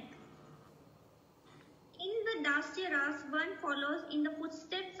neck. In the Dasyaras, one follows in the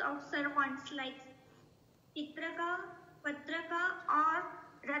footsteps of servants like Chitraka, Patraka, or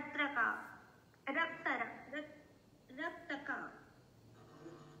Ratraka, Raktaka.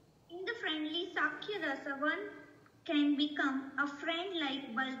 In the friendly Sakya Rasa, one can become a friend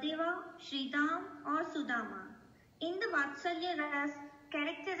like Baldeva, Sridham, or Sudama. In the Vatsalya Ras,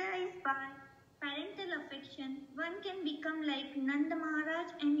 characterized by parental affection, one can become like Nanda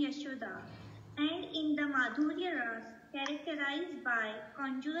Maharaj and Yashoda. And in the Madhurya Ras, characterized by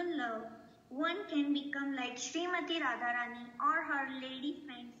conjugal love, one can become like Srimati Radharani or her lady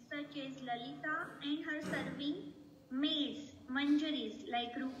friends such as Lalita and her serving maids, Manjaris,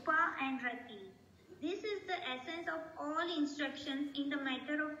 like Rupa and Rati. This is the essence of all instructions in the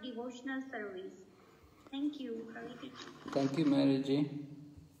matter of devotional service. Thank you. Thank you, Maraji.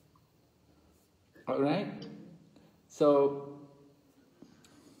 All right. So,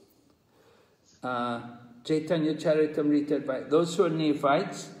 Chaitanya Charitamrita advice. Those who are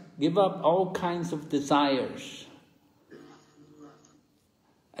neophytes, give up all kinds of desires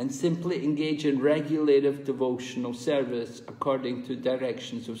and simply engage in regulative devotional service according to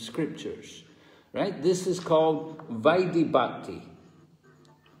directions of scriptures. Right? This is called Vaidhi Bhakti.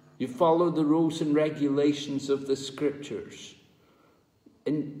 You follow the rules and regulations of the scriptures.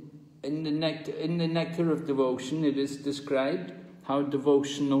 In the Nectar of Devotion, it is described how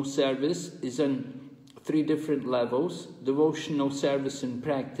devotional service is on 3 different levels: devotional service in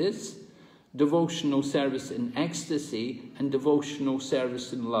practice, devotional service in ecstasy, and devotional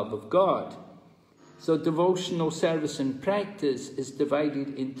service in love of God. So devotional service in practice is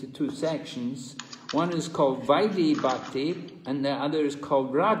divided into 2 sections. One is called Vaidhi Bhakti, and the other is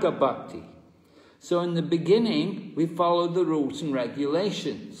called Raga Bhakti. So in the beginning, we follow the rules and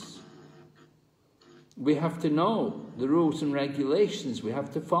regulations. We have to know the rules and regulations. We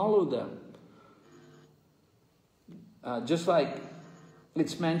have to follow them. Just like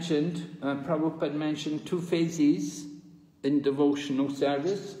it's mentioned, Prabhupada mentioned 2 phases in devotional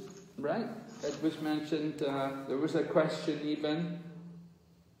service, right? It was mentioned, there was a question even.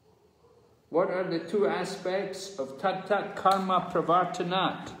 What are the 2 aspects of Tat Karma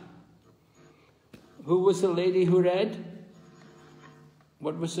Pravartanat? Who was the lady who read?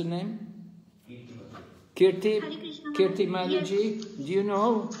 What was her name? Kirti Mataji. Yes. Do you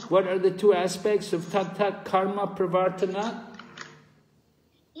know what are the 2 aspects of Tat Karma Pravartanat?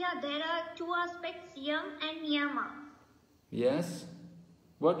 Yeah, there are 2 aspects, Yam and Niyama. Yes.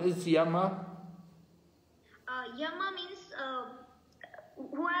 What is Yama? Yama means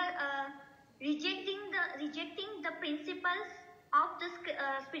who are rejecting the principles of the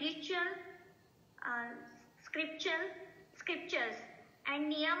spiritual scriptures,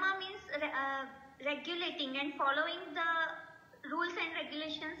 and Niyama means regulating and following the rules and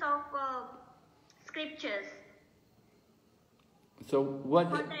regulations of scriptures. So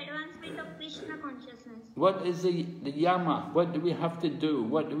what? For the advancement of Krishna consciousness. What is the Yama? What do we have to do?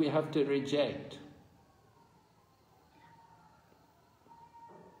 What do we have to reject?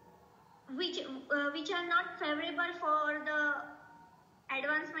 Which are not favorable for the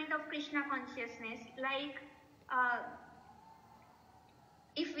advancement of Krishna consciousness, like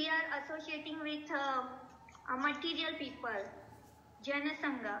if we are associating with material people, Jana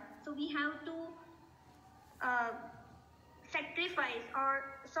Sangha, so we have to sacrifice, or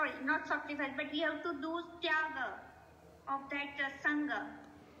sorry, not sacrifice, but we have to do tyaga of that sangha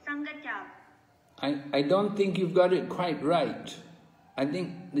tyaga. I don't think you've got it quite right. I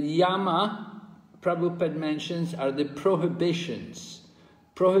think the yama, Prabhupada mentions, are the prohibitions.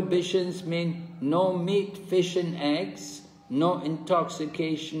 Prohibitions mean no meat, fish and eggs, no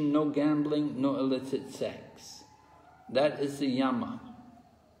intoxication, no gambling, no illicit sex. That is the yama.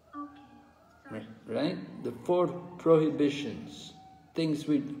 Okay. Right? The 4 prohibitions.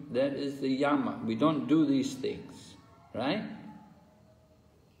 That is the yama. We don't do these things. Right?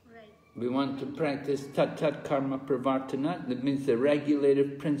 We want to practice tat karma pravartana. That means the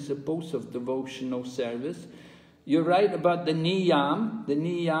regulative principles of devotional service. You're right about the niyam. The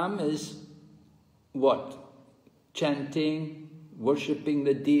niyam is what? Chanting, worshipping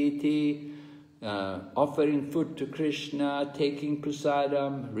the deity, offering food to Krishna, taking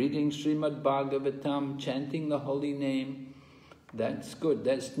prasadam, reading Srimad Bhagavatam, chanting the holy name. That's good,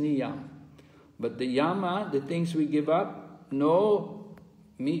 that's niyam. But the yama, the things we give up, no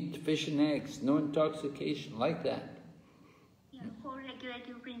meat, fish and eggs, no intoxication, like that. Yeah, 4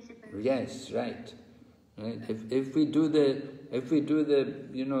 regulative principles. Yes, right. Right. If we do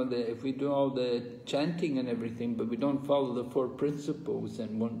all the chanting and everything, but we don't follow the 4 principles, then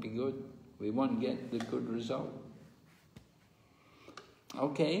it won't be good. We won't get the good result.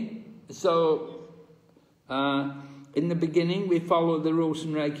 Okay, so in the beginning we follow the rules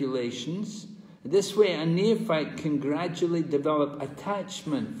and regulations. This way a neophyte can gradually develop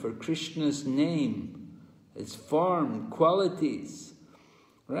attachment for Krishna's name, its form, qualities.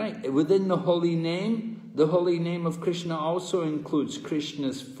 Right? Within the holy name of Krishna also includes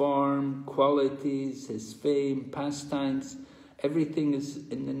Krishna's form, qualities, his fame, pastimes. Everything is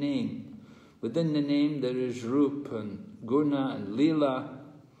in the name. Within the name there is Rup and Guna and Lila.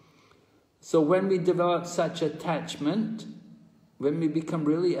 So when we develop such attachment, when we become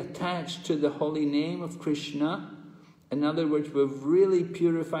really attached to the holy name of Krishna, in other words, we've really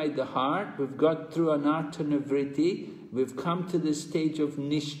purified the heart, we've got through anartha-nivritti, we've come to the stage of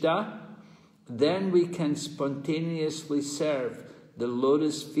nishta, then we can spontaneously serve the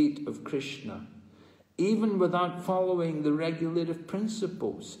lotus feet of Krishna, even without following the regulative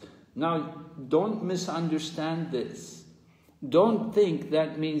principles. Now, don't misunderstand this. Don't think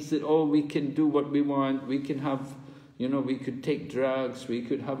that means that, oh, we can do what we want, we can have, we could take drugs, we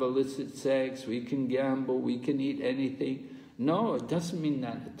could have illicit sex, we can gamble, we can eat anything. No, it doesn't mean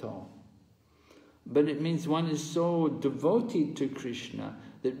that at all. But it means one is so devoted to Krishna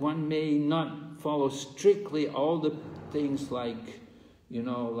that one may not follow strictly all the things like,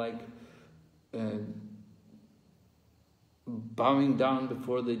 bowing down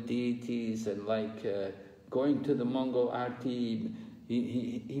before the deities and going to the Mongol Arti.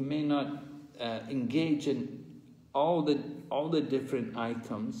 He may not engage in all the different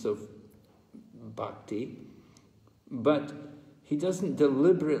items of bhakti, but he doesn't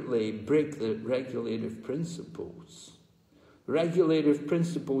deliberately break the regulative principles. Regulative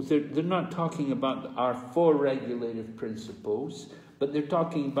principles, they're not talking about our 4 regulative principles, but they're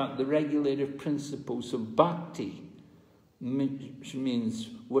talking about the regulative principles of bhakti, which means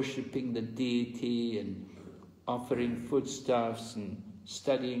worshipping the deity and offering foodstuffs and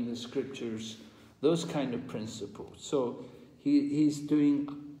studying the scriptures, those kind of principles. So he's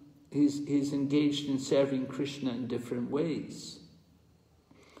engaged in serving Krishna in different ways.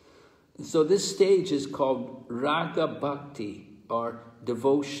 So this stage is called Raga Bhakti, or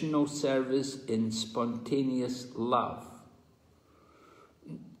devotional service in spontaneous love.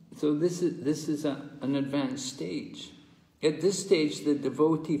 So this is an advanced stage. At this stage, the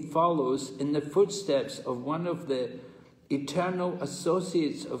devotee follows in the footsteps of one of the eternal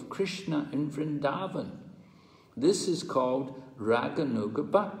associates of Krishna in Vrindavan. This is called Raganuga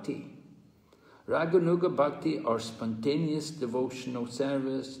Bhakti. Raganuga Bhakti, or spontaneous devotional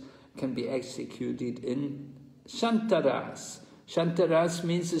service, can be executed in Shantaras. Shantaras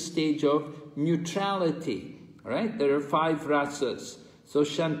means a stage of neutrality, right? There are 5 rasas. So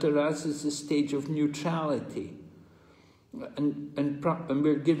Shantaras is a stage of neutrality. And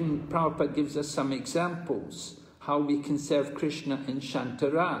Prabhupada gives us some examples how we can serve Krishna in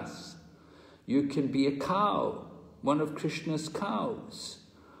Shantaras. You can be a cow, one of Krishna's cows.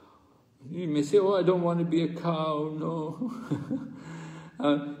 You may say, oh, I don't want to be a cow, no.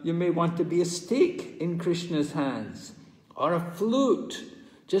 You may want to be a stick in Krishna's hands, or a flute.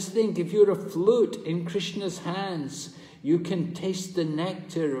 Just think, if you're a flute in Krishna's hands, you can taste the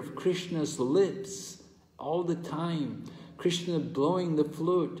nectar of Krishna's lips all the time. Krishna blowing the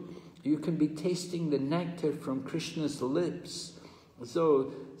flute, you can be tasting the nectar from Krishna's lips.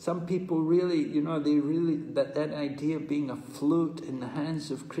 So some people really, they really, that idea of being a flute in the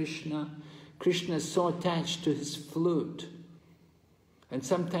hands of Krishna, Krishna is so attached to his flute. And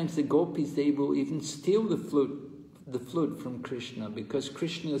sometimes the gopis, they will even steal the flute from Krishna, because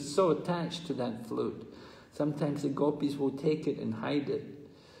Krishna is so attached to that flute. Sometimes the gopis will take it and hide it.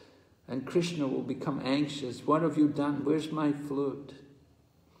 And Krishna will become anxious. What have you done? Where's my flute?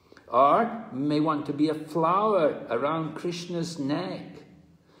 Or may want to be a flower around Krishna's neck.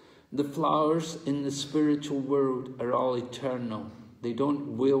 The flowers in the spiritual world are all eternal. They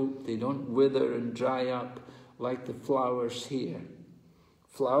don't wilt, they don't wither and dry up like the flowers here.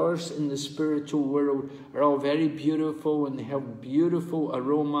 Flowers in the spiritual world are all very beautiful, and they have beautiful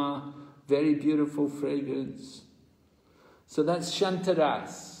aroma, very beautiful fragrance. So that's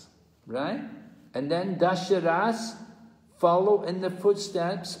Shantaras, right? And then Dasharas follow in the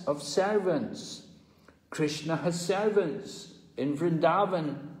footsteps of servants. Krishna has servants. In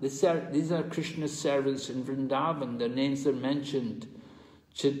Vrindavan, these are Krishna's servants in Vrindavan. Their names are mentioned.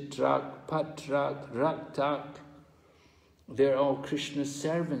 Chitrak, Patrak, Raktak. They're all Krishna's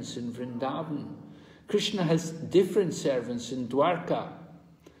servants in Vrindavan. Krishna has different servants in Dwarka.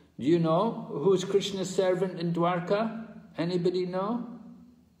 Do you know who's Krishna's servant in Dwarka? Anybody know?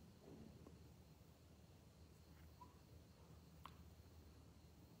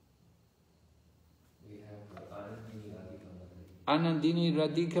 We have Anandini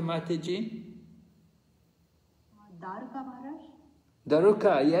Radhika Mataji? Daruka Maharaj?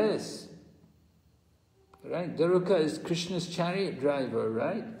 Daruka, yes. Right, Daruka is Krishna's chariot driver,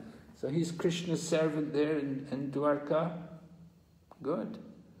 right? So he's Krishna's servant there in Dwarka. Good.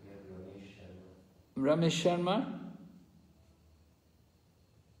 Ramesh Sharma?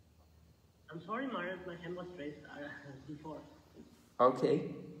 I'm sorry, Maharaj, my hand was raised before.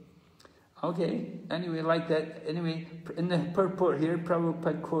 Okay. Okay, anyway, like that. Anyway, in the purport here,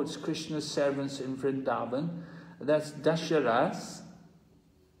 Prabhupada quotes Krishna's servants in Vrindavan. That's Dasharas.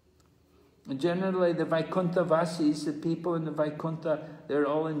 Generally, the Vaikuntha Vasis, the people in the Vaikuntha, they're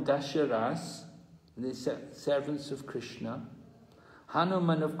all in Dasharas, the servants of Krishna.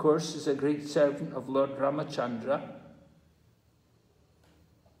 Hanuman, of course, is a great servant of Lord Ramachandra.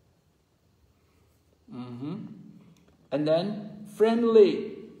 And then,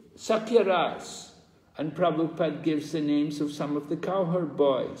 friendly, Sakyaras. And Prabhupada gives the names of some of the cowherd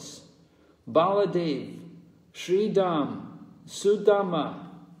boys. Baladev, Sridham, Sudama.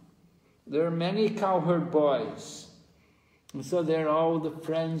 There are many cowherd boys. And so they're all the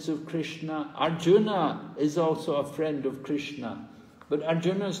friends of Krishna. Arjuna is also a friend of Krishna. But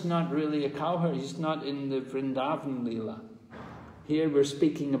Arjuna is not really a cowherd. He's not in the Vrindavan Leela. Here we're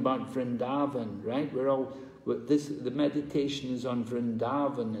speaking about Vrindavan, right? The meditation is on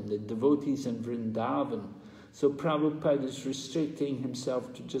Vrindavan and the devotees in Vrindavan. So Prabhupada is restricting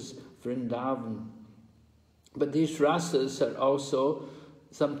himself to just Vrindavan. But these rasas are also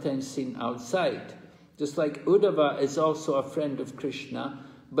sometimes seen outside. Just like Uddhava is also a friend of Krishna,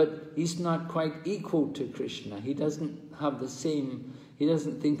 but he's not quite equal to Krishna. He doesn't have the same, he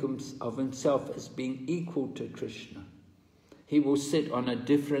doesn't think of himself as being equal to Krishna. He will sit on a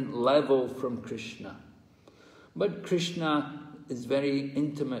different level from Krishna. But Krishna is very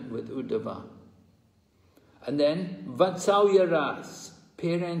intimate with Uddhava. And then Vatsalyaras,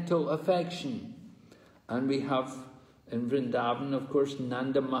 parental affection. And we have in Vrindavan, of course,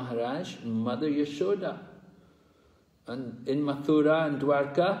 Nanda Maharaj and Mother Yashoda. And in Mathura and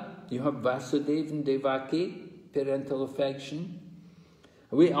Dwarka, you have Vasudeva and Devaki, parental affection.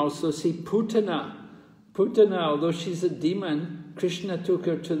 We also see Putana. Putana, although she's a demon, Krishna took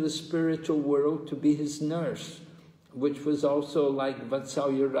her to the spiritual world to be his nurse, which was also like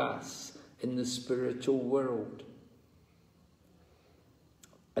Vatsalyaras in the spiritual world.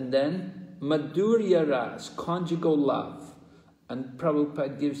 And then Madhuryaras, conjugal love. And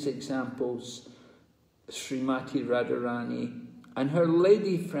Prabhupada gives examples, Srimati Radharani and her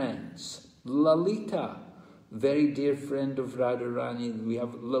lady friends, Lalita, very dear friend of Radharani. We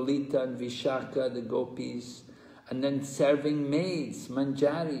have Lalita and Vishaka, the gopis. And then serving maids,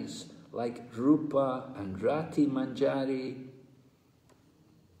 manjaris, like Rupa and Rati Manjari.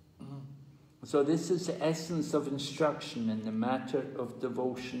 So this is the essence of instruction in the matter of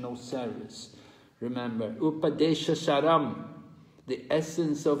devotional service. Remember, Upadesha Saram, the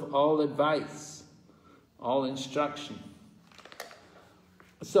essence of all advice, all instruction.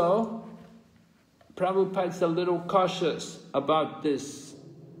 So, Prabhupada's a little cautious about this,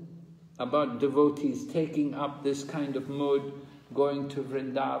 about devotees taking up this kind of mode, going to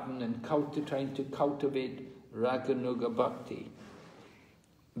Vrindavan and trying to cultivate Raganuga Bhakti.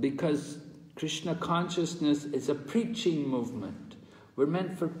 Because Krishna consciousness is a preaching movement. We're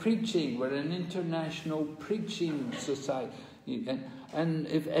meant for preaching. We're an international preaching society. And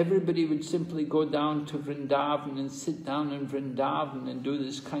if everybody would simply go down to Vrindavan and sit down in Vrindavan and do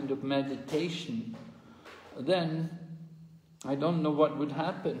this kind of meditation, then I don't know what would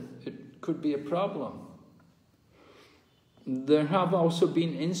happen. It could be a problem. There have also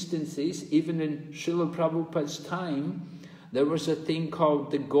been instances, even in Srila Prabhupada's time, there was a thing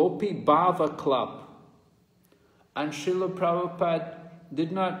called the B.V.V. Club. And Srila Prabhupada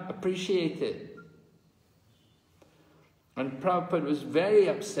did not appreciate it. And Prabhupada was very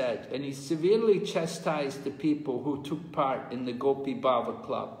upset, and he severely chastised the people who took part in the B.V.V.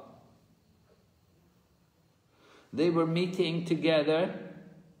 Club. They were meeting together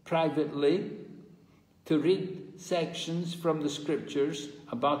privately to read sections from the scriptures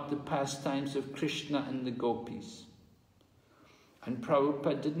about the pastimes of Krishna and the gopis. And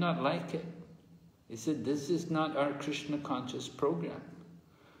Prabhupada did not like it. He said, this is not our Krishna conscious program.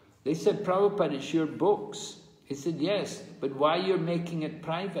 They said, Prabhupada, it's your books. He said, yes, but why you're making it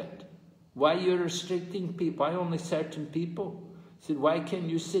private? Why you're restricting people? Why only certain people? He said, why can't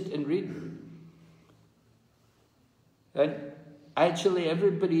you sit and read? And actually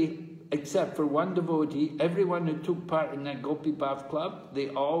everybody, except for one devotee, everyone who took part in that Gopi-Bhav club, they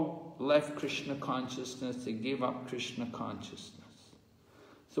all left Krishna consciousness, they gave up Krishna consciousness.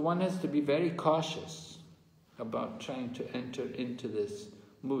 So one has to be very cautious about trying to enter into this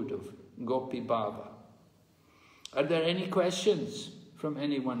mood of Gopi-Bhava. Are there any questions from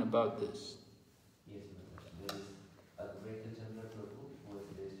anyone about this? Yes, there is Advaita Chandra Prabhu who has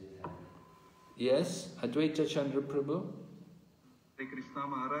raised his hand. Yes, Advaita Chandra Prabhu. Hare Krishna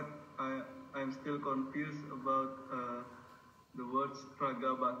Maharaj, I am still confused about the words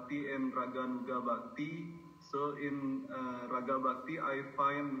Raga Bhakti and Raga Nuga Bhakti. So in Raga Bhakti, I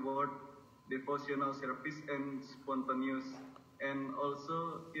find word devotional service and spontaneous. And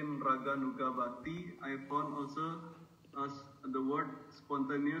also in Raga Nuga Bhakti, I found also the word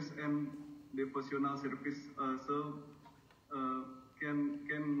spontaneous and devotional service.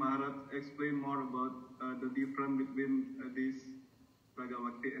 Can Maharaj explain more about the difference between these Raga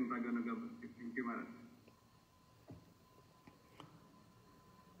Bhakti and Raga Nuga Bhakti? Thank you, Maharaj.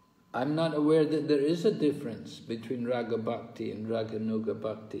 I'm not aware that there is a difference between Raga Bhakti and Raga Nuga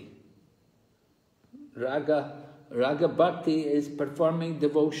Bhakti. Raga Bhakti is performing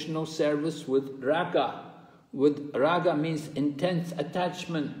devotional service with Raga. With Raga means intense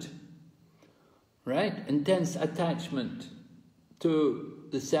attachment, right? Intense attachment to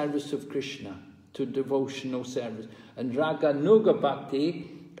the service of Krishna, to devotional service. And Raga Nuga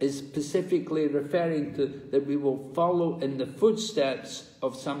Bhakti is specifically referring to that we will follow in the footsteps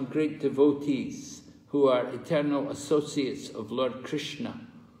of some great devotees who are eternal associates of Lord Krishna.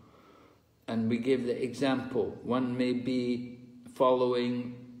 And we give the example. One may be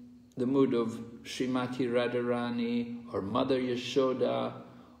following the mood of Srimati Radharani or Mother Yashoda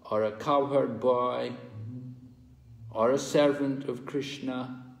or a cowherd boy or a servant of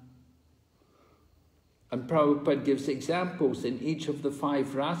Krishna. And Prabhupada gives examples in each of the 5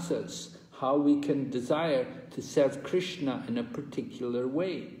 rasas how we can desire to serve Krishna in a particular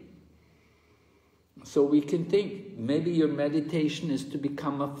way. So we can think, maybe your meditation is to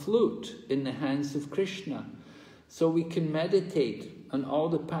become a flute in the hands of Krishna. So we can meditate on all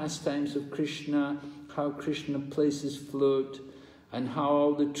the pastimes of Krishna, how Krishna plays his flute, and how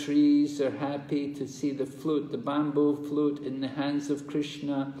all the trees are happy to see the flute, the bamboo flute in the hands of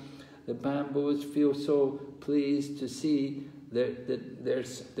Krishna. The bamboos feel so pleased to see that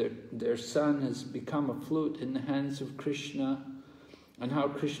their son has become a flute in the hands of Krishna, and how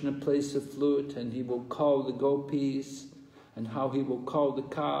Krishna plays the flute and he will call the gopis, and how he will call the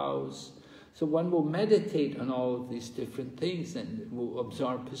cows. So one will meditate on all of these different things and it will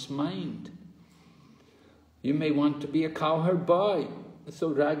absorb his mind. You may want to be a cowherd boy. So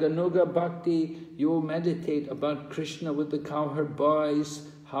Raga Nuga Bhakti, you will meditate about Krishna with the cowherd boys,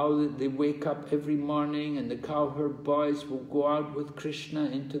 how they wake up every morning and the cowherd boys will go out with Krishna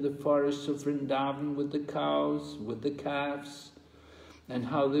into the forests of Vrindavan with the cows, with the calves, and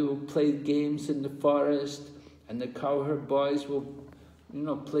how they will play games in the forest, and the cowherd boys will,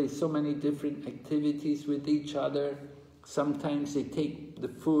 play so many different activities with each other. Sometimes they take the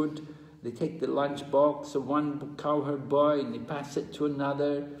food, they take the lunch box of one cowherd boy and they pass it to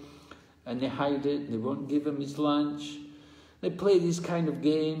another, and they hide it, they won't give him his lunch. They play these kind of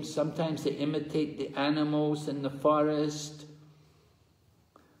games. Sometimes they imitate the animals in the forest.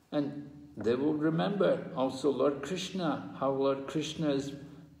 And they will remember also Lord Krishna, how Lord Krishna is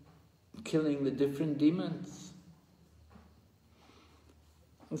killing the different demons.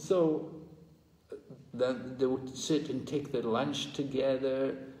 And so then they would sit and take their lunch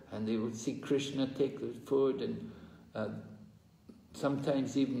together, and they would see Krishna take their food, and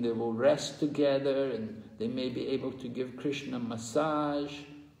sometimes even they will rest together, and they may be able to give Krishna massage,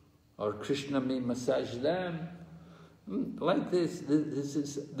 or Krishna may massage them. Like this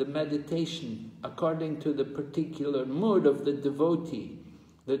is the meditation according to the particular mood of the devotee.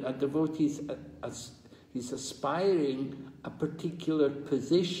 That a devotee is aspiring a particular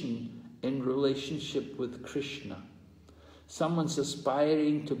position in relationship with Krishna. Someone's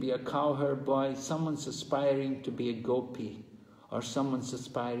aspiring to be a cowherd boy, someone's aspiring to be a gopi, or someone's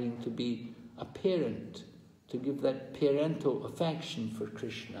aspiring to be a parent, to give that parental affection for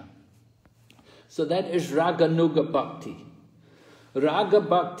Krishna. So that is Raga Nuga Bhakti. Raga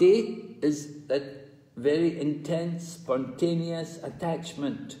Bhakti is that very intense, spontaneous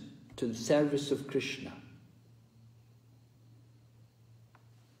attachment to the service of Krishna.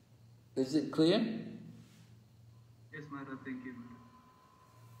 Is it clear? Yes, Maharaj, thank you.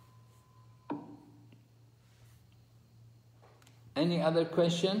 Any other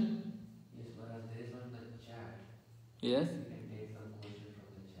question? Yes, Maharaj, there is one in the chat. Yes? You can take some question from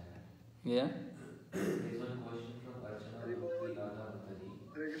the chat. Yeah? There is one question from Archana Bhakti Radha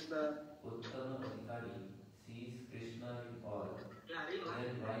Bhattari. Hare Krishna. Uttama Adhikari sees Krishna in all.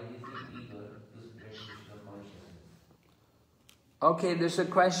 Then why is he eager to spread Krishna consciousness? Okay, there's a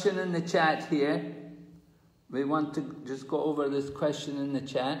question in the chat here. We want to just go over this question in the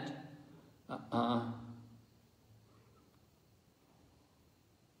chat.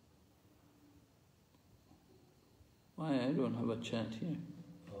 Why, I don't have a chat here.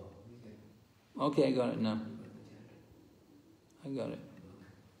 Okay, I got it now. I got it.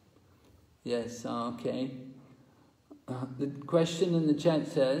 Yes, okay. The question in the chat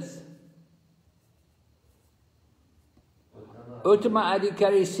says, Uttama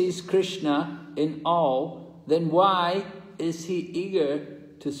Adhikari sees Krishna in all, then why is he eager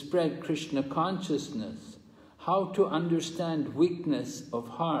to spread Krishna consciousness? How to understand weakness of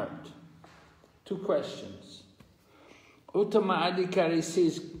heart? Two questions. Uttama Adhikari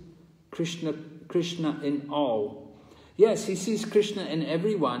sees Krishna in all. Yes, he sees Krishna in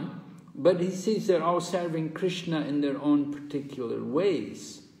everyone, but he sees they're all serving Krishna in their own particular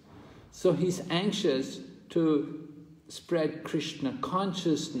ways. So he's anxious to spread Krishna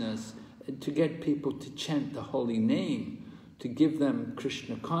consciousness, to get people to chant the holy name, to give them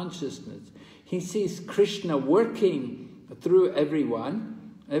Krishna consciousness. He sees Krishna working through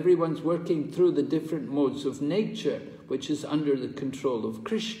everyone. Everyone's working through the different modes of nature, which is under the control of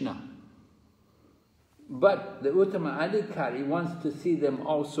Krishna. But the Uttama Adhikari wants to see them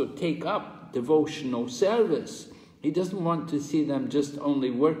also take up devotional service. He doesn't want to see them just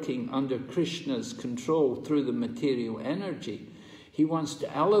only working under Krishna's control through the material energy. He wants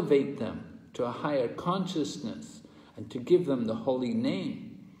to elevate them to a higher consciousness and to give them the holy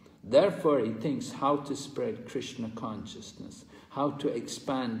name. Therefore, he thinks how to spread Krishna consciousness, how to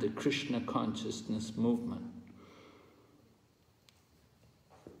expand the Krishna consciousness movement.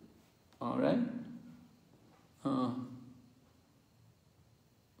 All right?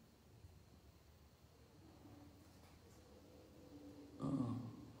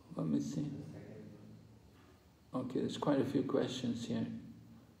 Let me see. Okay, there's quite a few questions here.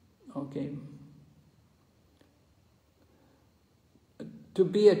 Okay. To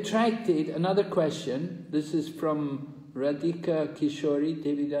be attracted, another question, this is from Radhika Kishori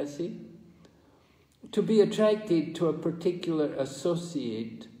Devidasi. To be attracted to a particular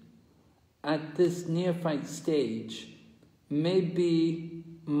associate at this neophyte stage may be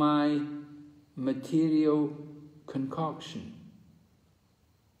my material concoction,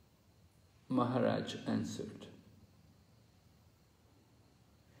 Maharaj answered.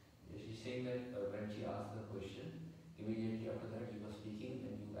 She's saying that when she asked the question, immediately after that you were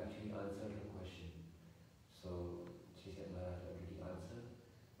speaking and you actually answered her question. So she said Maharaj already answered.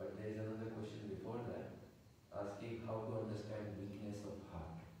 But there is another question before that, asking how to understand weakness of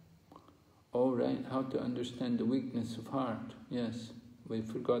heart. Oh right, how to understand the weakness of heart. Yes, we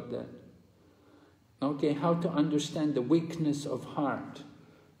forgot that. Okay, how to understand the weakness of heart.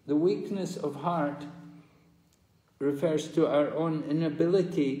 The weakness of heart refers to our own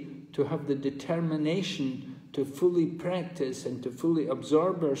inability to have the determination to fully practice and to fully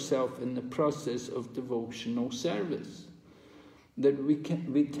absorb ourselves in the process of devotional service. That we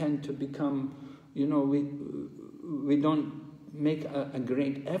tend to become, we don't make a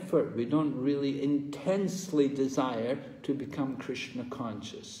great effort. We don't really intensely desire to become Krishna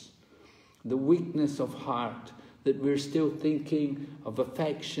conscious. The weakness of heart, that we're still thinking of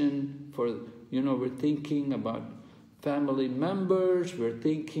affection for, we're thinking about family members, we're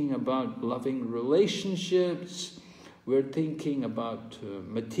thinking about loving relationships, we're thinking about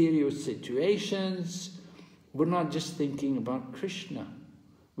material situations. We're not just thinking about Krishna.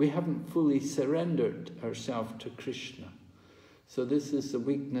 We haven't fully surrendered ourselves to Krishna. So this is the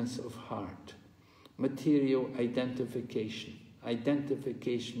weakness of heart. Material identification.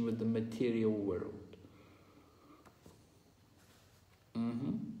 Identification with the material world.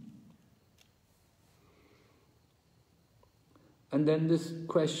 And then this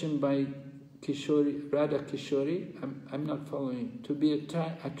question by Kishori, Radha Kishori, I'm not following. To be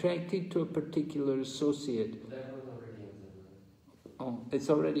attracted to a particular associate. That was already answered. Oh, it's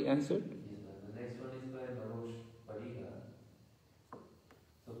already answered? Yes, the next one is by Narosh Pariga.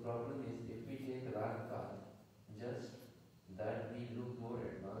 The problem is if we take Rag path, just that we look more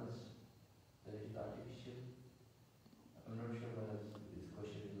advanced, then it is artificial. I'm not sure whether this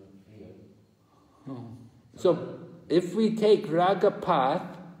question is not clear. Oh. So if we take Raga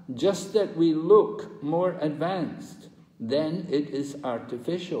path, just that we look more advanced, then it is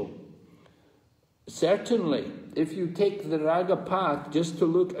artificial. Certainly, if you take the Raga path just to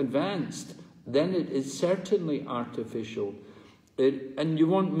look advanced, then it is certainly artificial. And you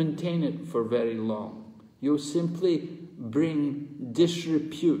won't maintain it for very long. You'll simply bring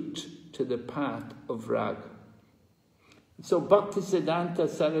disrepute to the path of Raga. So Bhaktisiddhanta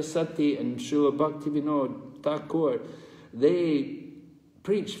Saraswati and Srila Bhaktivinoda Thakur, they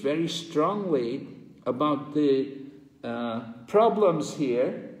preach very strongly about the problems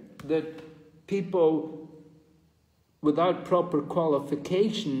here that people without proper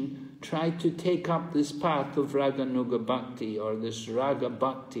qualification try to take up this path of Raganuga Bhakti or this Raga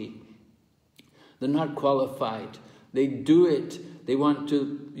Bhakti. They're not qualified. They do it. They want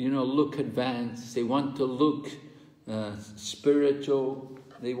to, look advanced. They want to look spiritual.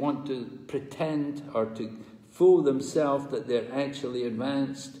 They want to pretend or to fool themselves that they're actually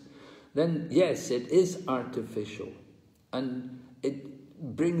advanced. Then yes, it is artificial. And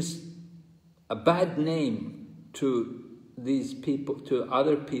it brings a bad name to these people, to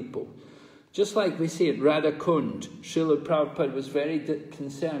other people. Just like we see at Radhakund, Srila Prabhupada was very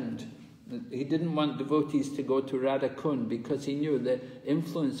concerned. He didn't want devotees to go to Radhakund because he knew the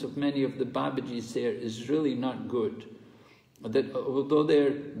influence of many of the Babajis there is really not good. That although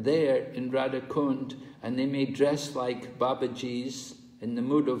they're there in Radhakund and they may dress like Babajis in the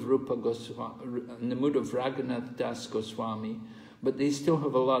mood of Rupa Goswami, in the mood of Raghunath Das Goswami, but they still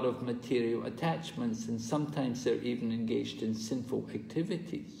have a lot of material attachments and sometimes they're even engaged in sinful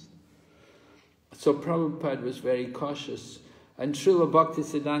activities. So Prabhupada was very cautious. And Srila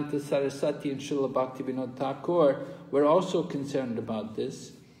Bhaktisiddhanta Saraswati and Srila Bhaktivinoda Thakur were also concerned about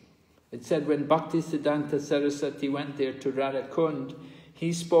this. It said when Bhaktisiddhanta Saraswati went there to Radhakund,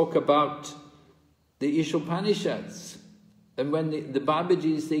 he spoke about the Ishopanishads. And when the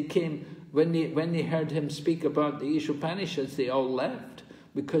Babajis, they came, when they heard him speak about the Ishopanishads, they all left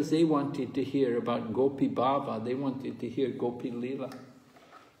because they wanted to hear about Gopi Bhava, they wanted to hear Gopi Leela.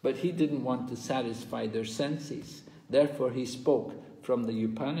 But he didn't want to satisfy their senses. Therefore, he spoke from the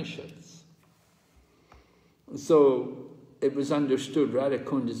Upanishads. So, it was understood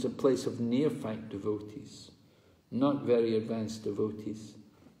Radhakund is a place of neophyte devotees, not very advanced devotees.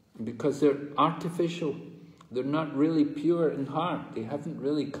 Because they're artificial. They're not really pure in heart. They haven't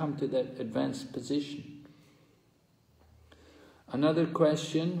really come to that advanced position. Another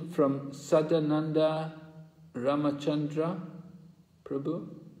question from Sadananda Ramachandra Prabhu.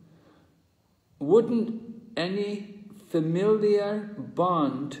 Wouldn't any familiar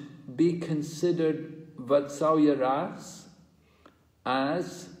bond be considered Vatsalya Ras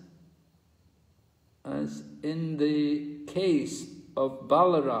as in the case of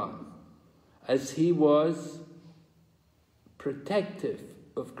Balaram, as he was protective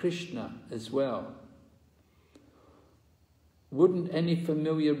of Krishna as well? Wouldn't any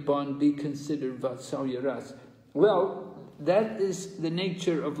familiar bond be considered Vatsalya Ras? Well, that is the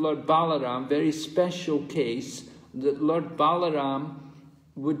nature of Lord Balaram, very special case, that Lord Balaram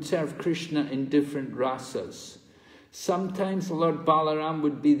would serve Krishna in different rasas. Sometimes Lord Balaram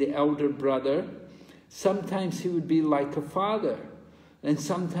would be the elder brother, sometimes he would be like a father, and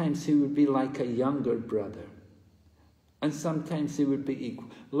sometimes he would be like a younger brother. And sometimes he would be equal.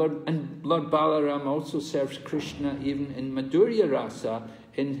 Lord Balaram also serves Krishna even in Madhurya Rasa,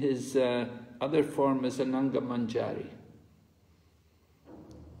 in his other form as Ananga Manjari.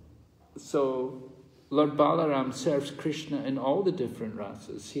 So Lord Balaram serves Krishna in all the different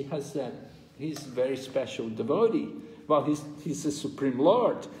rasas. He has that. He's a very special devotee. Well, he's the Supreme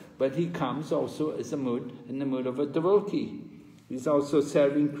Lord, but he comes also as in the mood of a devotee. He's also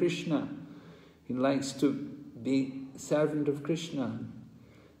serving Krishna. He likes to be servant of Krishna,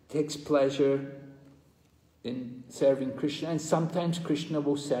 takes pleasure in serving Krishna, and sometimes Krishna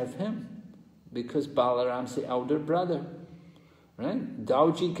will serve him, because Balaram's the elder brother, right?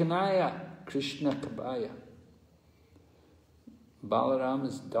 Dauji Kanaya, Krishna Kabaya. Balaram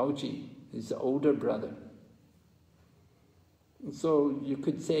is Dauji, he's the older brother. So you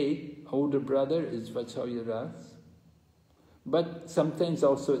could say older brother is Vatsalyaras, but sometimes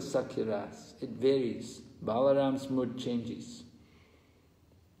also it's Sakyaras. It varies. Balaram's mood changes.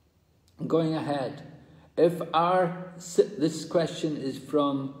 Going ahead, this question is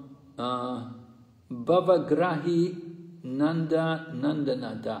from Bhavagrahi Nanda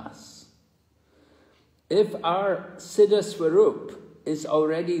Nandana Das. If our Siddha Swarup is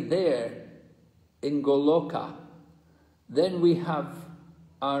already there in Goloka, then we have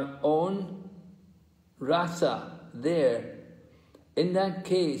our own rasa there. In that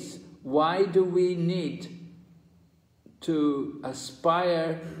case, why do we need to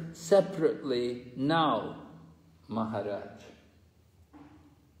aspire separately now, Maharaj?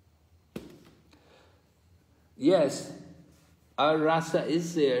 Yes, our rasa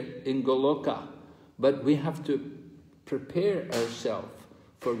is there in Goloka, but we have to prepare ourselves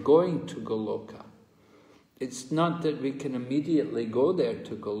for going to Goloka. It's not that we can immediately go there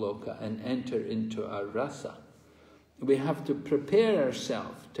to Goloka and enter into our rasa. We have to prepare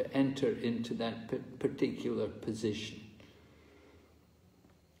ourselves to enter into that particular position.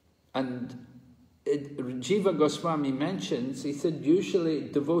 And Jiva Goswami mentions, he said, usually a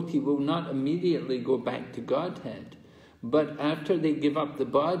devotee will not immediately go back to Godhead, but after they give up the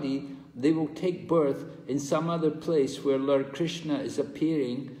body, they will take birth in some other place where Lord Krishna is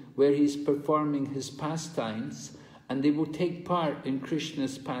appearing, where he's performing his pastimes, and they will take part in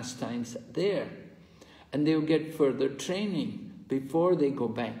Krishna's pastimes there. And they will get further training before they go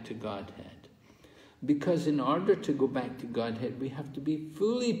back to Godhead. Because in order to go back to Godhead, we have to be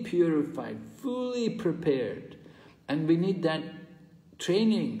fully purified, fully prepared. And we need that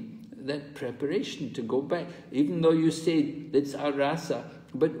training, that preparation to go back. Even though you say it's our rasa,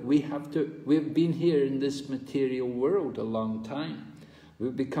 but we've been here in this material world a long time.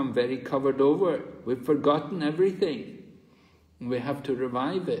 We've become very covered over. We've forgotten everything. We have to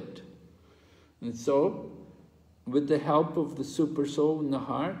revive it. And so, with the help of the super soul in the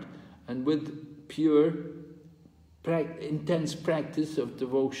heart, and with pure, intense practice of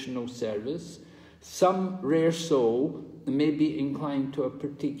devotional service, some rare soul may be inclined to a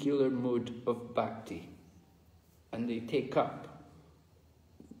particular mood of bhakti. And they take up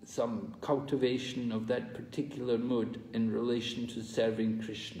some cultivation of that particular mood in relation to serving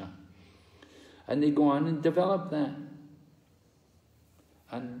Krishna. And they go on and develop that.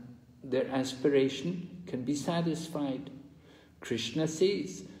 And their aspiration can be satisfied. Krishna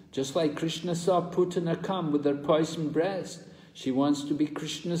sees, just like Krishna saw Putana come with her poisoned breast. She wants to be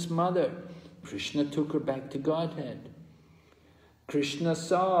Krishna's mother. Krishna took her back to Godhead. Krishna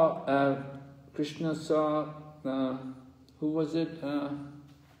saw, who was it?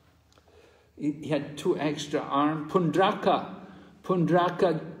 He had 2 extra arms. Pundraka.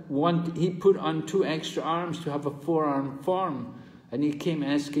 He put on 2 extra arms to have a 4-arm form. And he came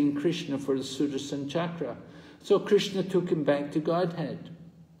asking Krishna for the Sudarshan Chakra. So Krishna took him back to Godhead.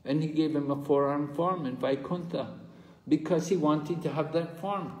 And he gave him a 4-arm form in Vaikuntha. Because he wanted to have that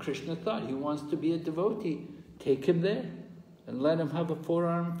form. Krishna thought he wants to be a devotee. Take him there and let him have a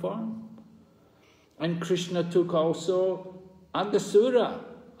 4-arm form. And Krishna took also Agasura.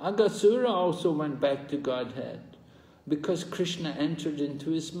 Agasura also went back to Godhead. Because Krishna entered into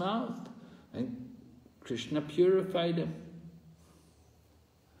his mouth. And Krishna purified him.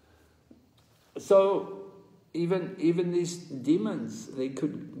 So, even these demons, they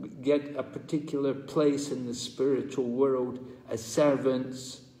could get a particular place in the spiritual world as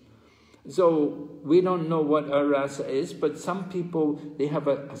servants. So, we don't know what our rasa is, but some people, they have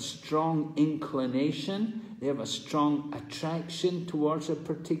a strong inclination, they have a strong attraction towards a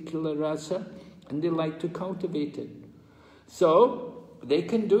particular rasa, and they like to cultivate it. So, they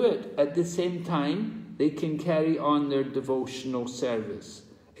can do it. At the same time, they can carry on their devotional service.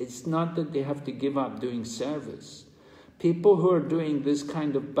 It's not that they have to give up doing service. People who are doing this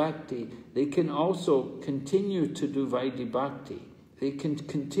kind of bhakti, they can also continue to do Vaidhi bhakti. They can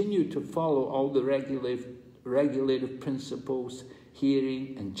continue to follow all the regulative principles,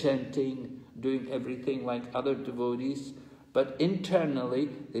 hearing and chanting, doing everything like other devotees, but internally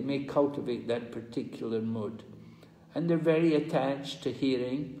they may cultivate that particular mood. And they're very attached to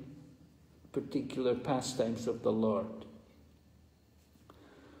hearing particular pastimes of the Lord.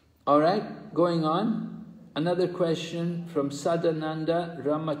 Alright, going on. Another question from Sadananda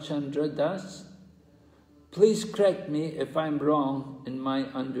Ramachandra Das. please correct me if I'm wrong in my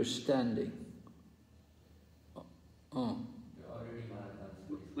understanding. Oh.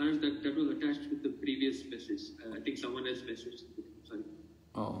 Maharaj, that was attached with the previous message. I think someone else messaged. Sorry.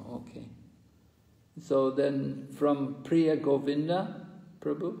 Oh, okay. So then, from Priya Govinda,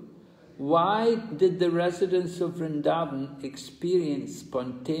 Prabhu, why did the residents of Vrindavan experience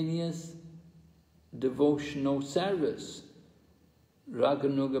spontaneous devotional service,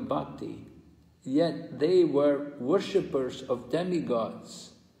 Raganuga Bhakti, yet they were worshippers of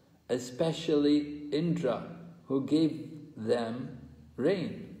demigods, especially Indra, who gave them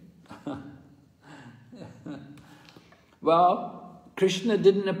rain? Well, Krishna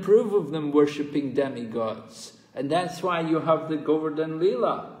didn't approve of them worshipping demigods, and that's why you have the Govardhan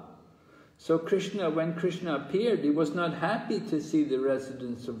Leela. So Krishna, when Krishna appeared, he was not happy to see the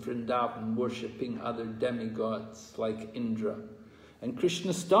residents of Vrindavan worshipping other demigods like Indra. And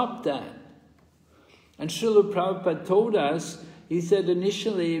Krishna stopped that. And Srila Prabhupada told us, he said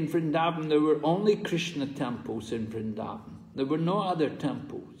initially in Vrindavan there were only Krishna temples in Vrindavan. There were no other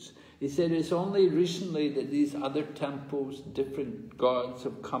temples. He said it's only recently that these other temples, different gods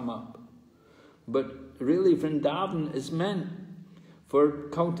have come up. But really Vrindavan is meant for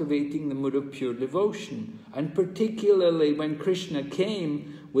cultivating the mood of pure devotion. And particularly when Krishna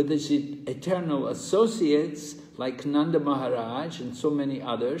came with his eternal associates, like Nanda Maharaj and so many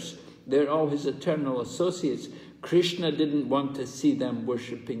others, they're all his eternal associates. Krishna didn't want to see them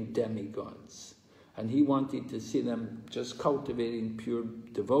worshipping demigods. And he wanted to see them just cultivating pure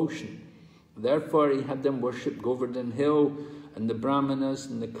devotion. Therefore, he had them worship Govardhan Hill and the Brahmanas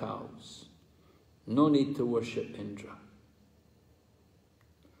and the cows. No need to worship Indra.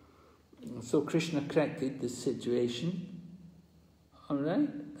 So Krishna corrected this situation. All right?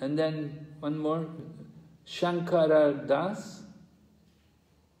 And then one more. Shankara Das.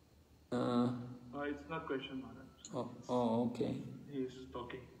 It's not question, Maharaj. Oh, okay. He's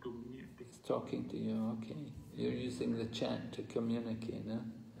talking to me. He's talking to you, okay. You're using the chat to communicate,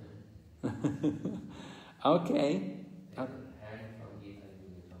 huh? Okay.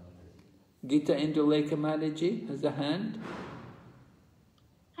 Gita Indulekha Mataji has a hand.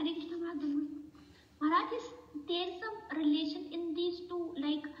 Hare Krishna Maharaj, is there some relation in these two,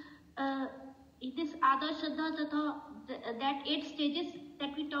 like this Adar Shraddha Tatha, that 8 stages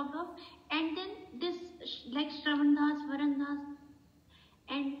that we talked of, and then this like Shravandas, Varandas,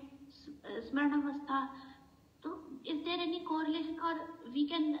 and Smaranavastha. So is there any correlation, or we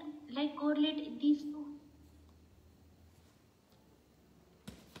can like correlate these two?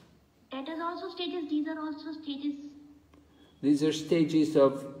 That is also stages, these are also stages. These are stages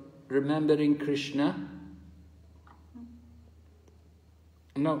of remembering Krishna.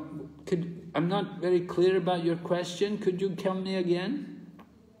 No, I'm not very clear about your question. Could you tell me again?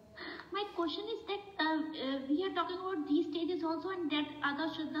 My question is that we are talking about these stages also, and that other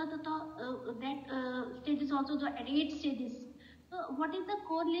Shraddha, that stages also, the 8 stages. So what is the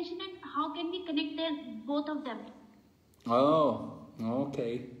correlation and how can we connect both of them? Oh,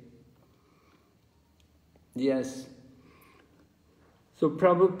 okay. Yes. So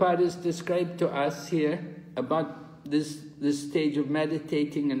Prabhupada has described to us here about this stage of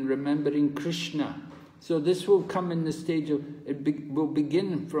meditating and remembering Krishna. So this will come in the stage of, will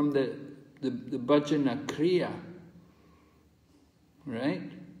begin from the bhajana kriya,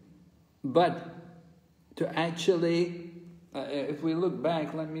 right? But to actually, if we look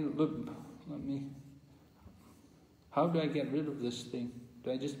back, how do I get rid of this thing?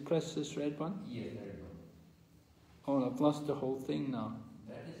 Do I just press this red one? Yeah, red one. Oh, I've lost the whole thing now.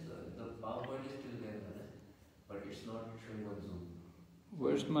 That is the PowerPoint is still there, but it's not showing on Zoom.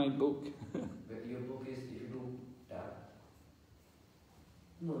 Where's my book? Your book is, if you do tab.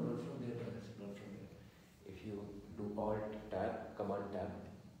 No, not from there, not from there. If you do Alt tab, Command tab.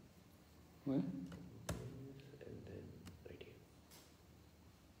 Where? And then right here.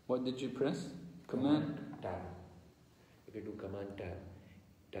 What did you press? Command? Tab. If you do Command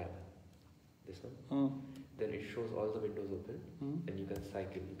tab, this one. Oh. Then it shows all the windows open, and you can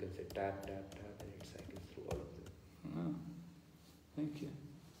cycle. You can say tab, and it cycles through all of them. Oh. Thank you.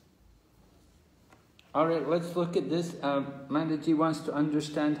 All right, let's look at this. Mataji wants to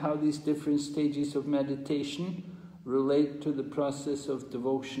understand how these different stages of meditation relate to the process of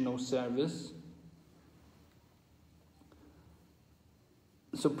devotional service.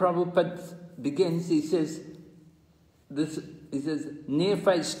 So Prabhupada begins, he says,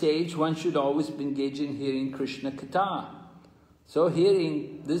 neophyte stage, one should always be engaged in hearing Krishna Katha. So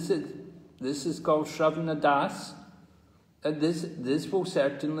hearing, this is called Shravana Das. And this will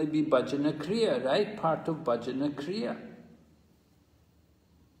certainly be bhajana kriya, right? Part of bhajana kriya.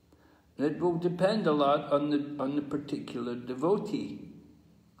 It will depend a lot on the particular devotee.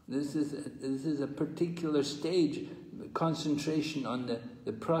 This is a particular stage, concentration on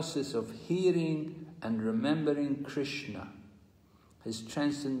the process of hearing and remembering Krishna, his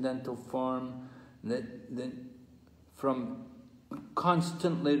transcendental form, that from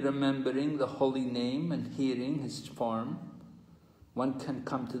constantly remembering the holy name and hearing his form, one can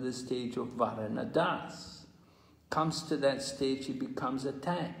come to the stage of Varanadas. Comes to that stage, he becomes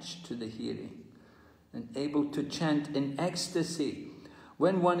attached to the hearing and able to chant in ecstasy.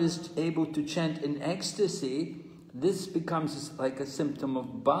 When one is able to chant in ecstasy, this becomes like a symptom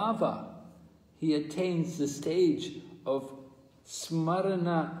of bhava. He attains the stage of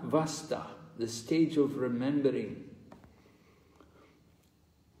smarana vasta, the stage of remembering.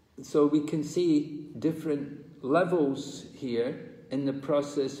 So we can see different levels here in the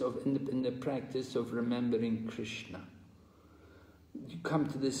process of, in the practice of remembering Krishna. You come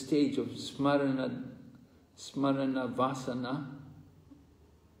to the stage of smarana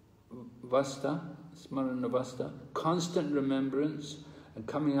vasta, constant remembrance, and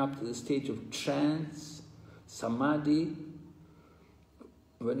coming up to the stage of trance, samadhi.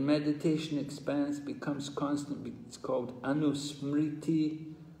 When meditation expands, becomes constant, it's called anusmriti.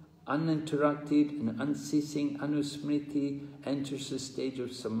 Uninterrupted and unceasing anusmriti enters the stage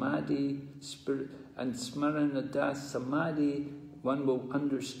of samadhi, and smaranadas samadhi, one will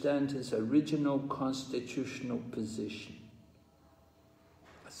understand his original constitutional position.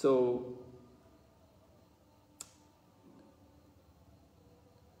 So,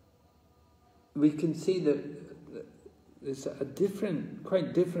 we can see that there's a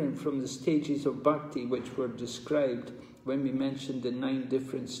quite different from the stages of bhakti which were described when we mentioned the 9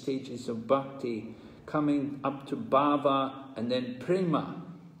 different stages of bhakti, coming up to bhava and then prema.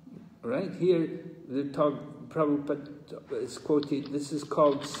 Right here, the Prabhupada is quoted, this is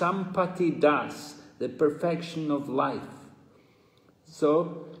called sampati das, the perfection of life.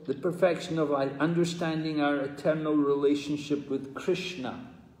 So, the perfection of life, understanding our eternal relationship with Krishna.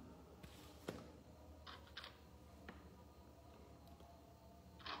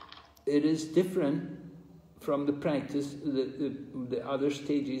 It is different from the practice, the other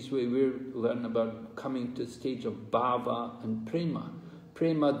stages where we learn about coming to the stage of bhava and prema.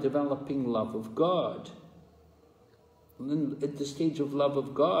 Prema, developing love of God. And then at the stage of love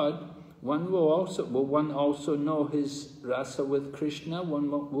of God, one also know his rasa with Krishna,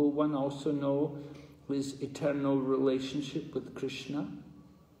 one also know his eternal relationship with Krishna.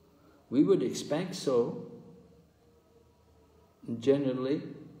 We would expect so, generally,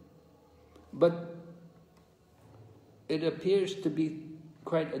 but it appears to be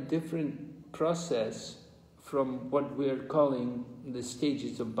quite a different process from what we are calling the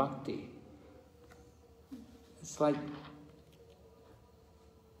stages of bhakti. It's like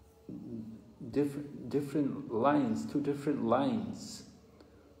different lines, 2 different lines.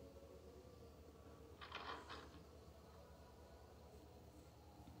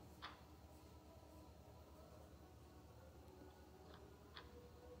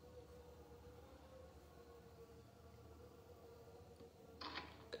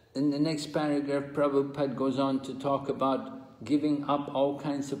 In the next paragraph, Prabhupada goes on to talk about giving up all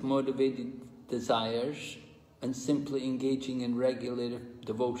kinds of motivated desires and simply engaging in regular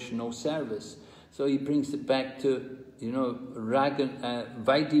devotional service. So he brings it back to,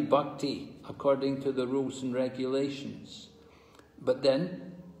 Vaidhi Bhakti, according to the rules and regulations. But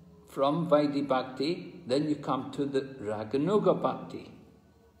then, from Vaidhi Bhakti, then you come to the Raganuga Bhakti,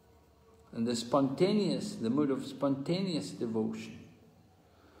 and the mood of spontaneous devotion,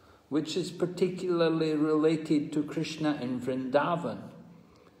 which is particularly related to Krishna in Vrindavan.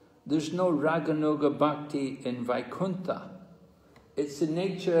 There's no Raganuga Bhakti in Vaikuntha. It's the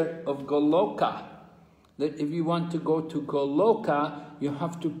nature of Goloka, that if you want to go to Goloka, you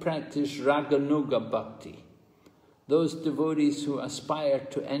have to practice Raganuga Bhakti. Those devotees who aspire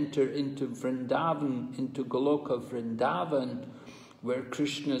to enter into Vrindavan, into Goloka Vrindavan, where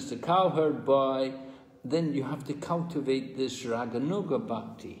Krishna is the cowherd boy, then you have to cultivate this Raganuga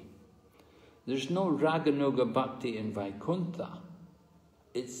Bhakti. There's no Raganuga Bhakti in Vaikuntha.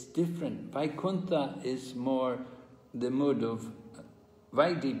 It's different. Vaikuntha is more the mood of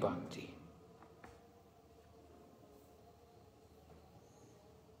Vaidhi Bhakti.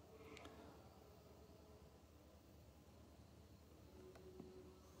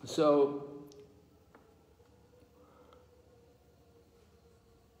 So,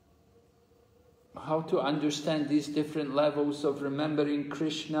 how to understand these different levels of remembering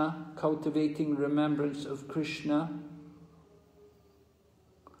Krishna, cultivating remembrance of Krishna?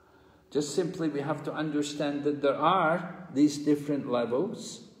 Just simply we have to understand that there are these different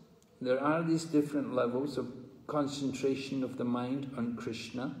levels. there are these different levels of concentration of the mind on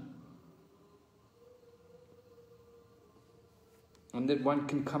Krishna, and that one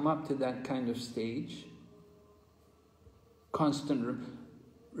can come up to that kind of stage, constant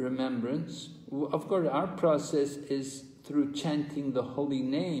remembrance. Of course, our process is through chanting the holy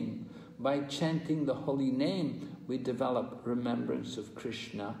name. By chanting the holy name, we develop remembrance of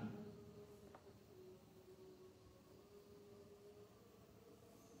Krishna.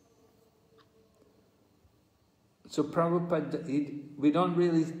 So Prabhupada,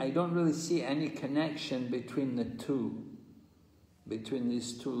 I don't really see any connection between the two, between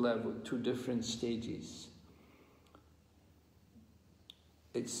these two levels, two different stages.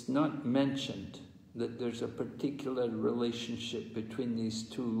 It's not mentioned that there's a particular relationship between these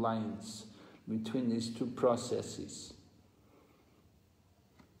two lines, between these two processes.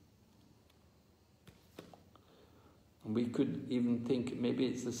 We could even think maybe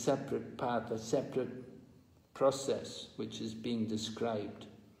it's a separate path, a separate process which is being described.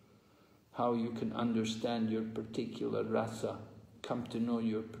 How you can understand your particular rasa, come to know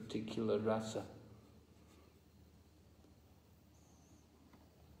your particular rasa.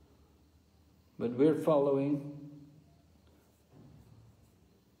 But we're following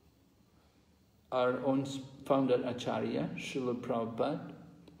our own founder Acharya, Srila Prabhupada,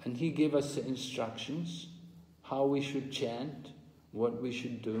 and he gave us the instructions, how we should chant, what we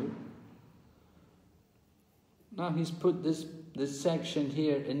should do. Now he's put this section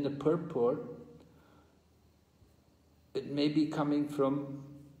here in the purport. It may be coming from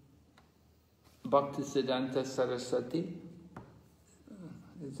Bhaktisiddhanta Saraswati.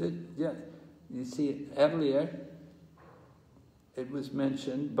 Is it? Yeah. You see, earlier it was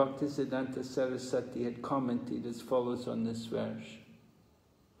mentioned, Bhaktisiddhanta Saraswati had commented as follows on this verse.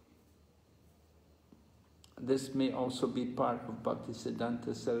 This may also be part of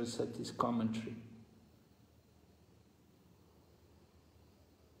Bhaktisiddhanta Saraswati's commentary.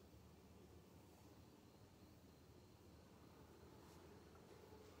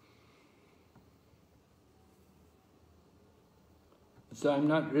 So I'm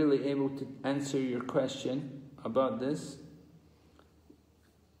not really able to answer your question about this.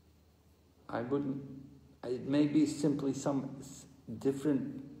 It may be simply some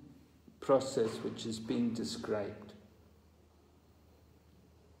different process which is being described.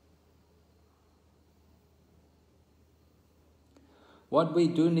 What we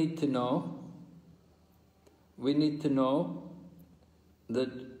do need to know, we need to know that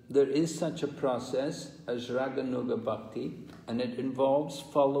there is such a process as Raganuga Bhakti, and it involves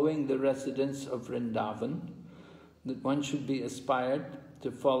following the residents of Vrindavan, that one should be aspired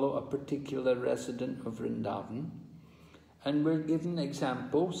to follow a particular resident of Vrindavan. And we're given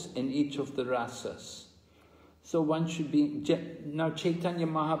examples in each of the rasas. So one should be... Now Chaitanya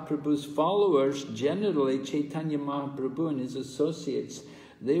Mahaprabhu's followers, generally Chaitanya Mahaprabhu and his associates,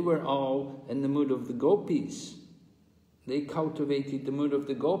 they were all in the mood of the gopis. They cultivated the mood of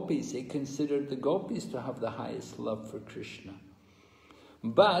the gopis. They considered the gopis to have the highest love for Krishna.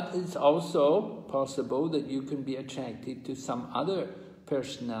 But it's also possible that you can be attracted to some other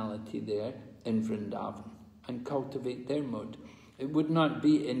personality there in Vrindavan and cultivate their mood. It would not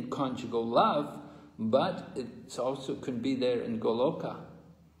be in conjugal love, but it also can be there in Goloka.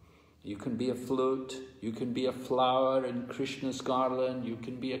 You can be a flute, you can be a flower in Krishna's garland, you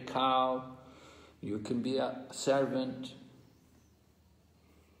can be a cow, you can be a servant.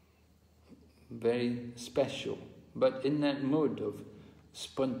 Very special, but in that mood of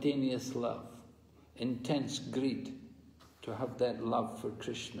spontaneous love, intense greed, to have that love for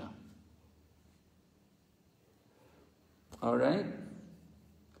Krishna. All right?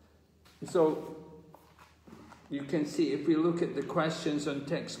 So, you can see, if we look at the questions on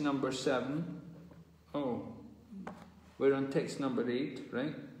text number 7, we're on text number 8,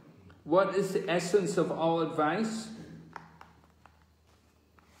 right? What is the essence of all advice?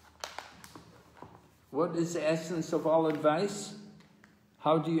 What is the essence of all advice?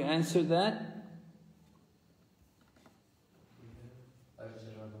 How do you answer that?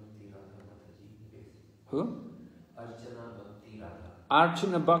 Who?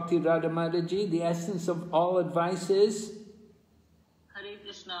 Archana Bhakti Radha Mataji. The essence of all advice is? Hare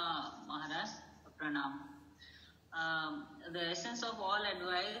Krishna Maharaj, Pranam. The essence of all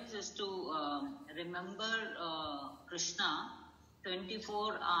advice is to remember Krishna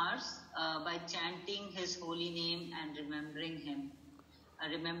 24 hours by chanting his holy name and remembering him.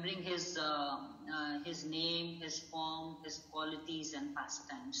 Remembering his name, his form, his qualities and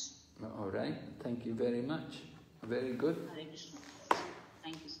pastimes. All right. Thank you very much. Very good. Hare Krishna.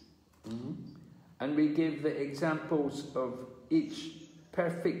 Thank you, sir. And we gave the examples of each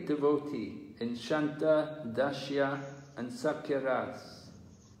perfect devotee in Shanta, Dashya and Sakyaras.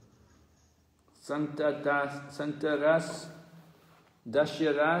 Santaras,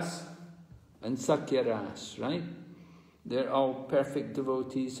 Dashyaras and Sakyaras, right? They're all perfect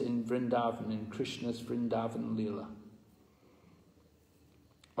devotees in Vrindavan, in Krishna's Vrindavan Leela.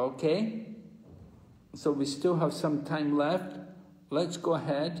 Okay? So we still have some time left. Let's go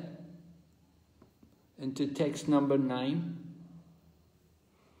ahead into text number 9,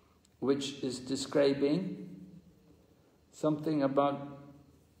 which is describing something about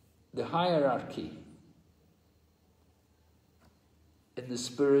the hierarchy in the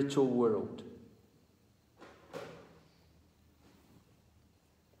spiritual world.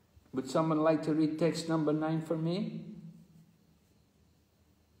 Would someone like to read text number 9 for me?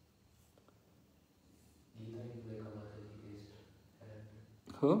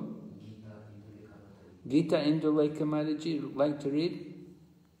 Who? Gita Indulekha Mataji, would like to read?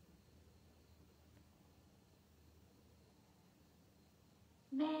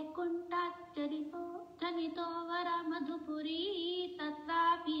 जनितो वरा मधुपुरी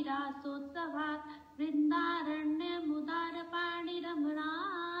तत्रापि रासोत्सवात् वृन्दारण्य मुदार पाणिरमणा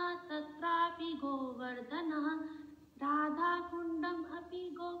तत्रापि गोवर्धनः राधा कुण्डम् अपि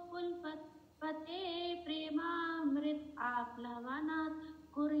गोकुलपते प्रेमामृत आप्लवनात्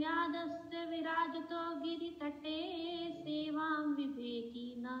कुर्यादस्य विराजतो गिरितटे सेवां विवेकी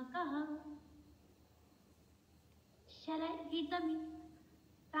न कः. Shall I read the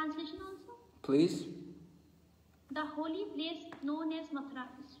translation also? Please. The holy place known as Mathura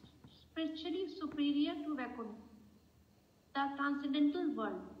is spiritually superior to Vaikuntha, the transcendental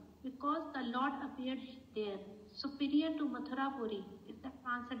world, because the Lord appeared there. Superior to Mathurapuri is the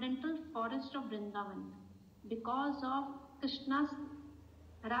transcendental forest of Vrindavan, because of Krishna's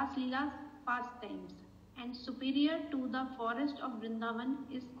Raslila pastimes. And superior to the forest of Vrindavan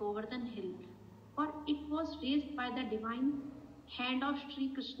is Govardhan Hill, for it was raised by the divine hand of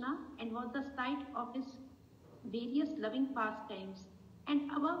Sri Krishna and was the site of his various loving pastimes.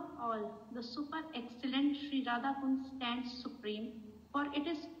 And above all, the super excellent Sri Radha Kund stands supreme, for it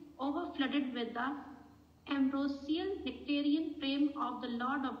is overflooded with the ambrosial nectarian prem of the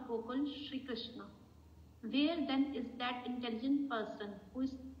Lord of Gokul, Sri Krishna. Where then is that intelligent person who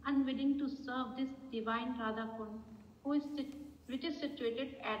is unwilling to serve this divine Radha Kund, which is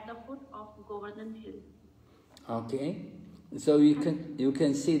situated at the foot of Govardhan Hill? Okay. So you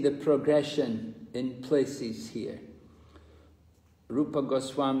can see the progression in places here. Rupa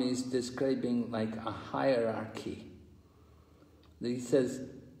Goswami is describing like a hierarchy. He says,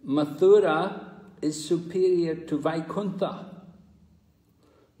 Mathura is superior to Vaikuntha.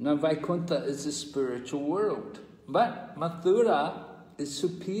 Now Vaikuntha is the spiritual world, but Mathura is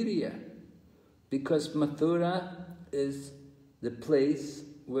superior because Mathura is the place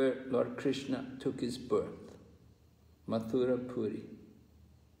where Lord Krishna took his birth. Mathura Puri.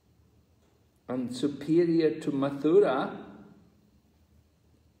 And superior to Mathura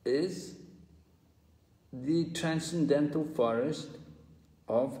is the transcendental forest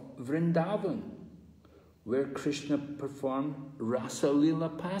of Vrindavan, where Krishna performed Rasa Lila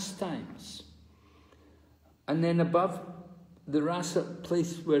pastimes. And then above the Rasa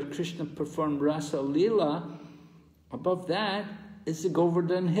place where Krishna performed Rasa Lila, above that is the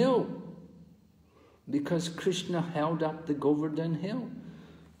Govardhan Hill, because Krishna held up the Govardhan Hill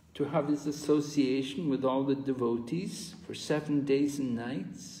to have his association with all the devotees for 7 days and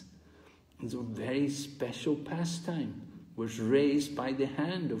nights. It's a very special pastime, was raised by the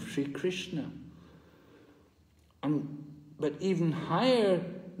hand of Sri Krishna. But even higher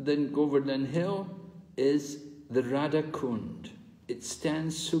than Govardhan Hill is the Radha Kund. It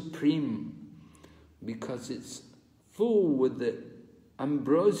stands supreme because it's full with the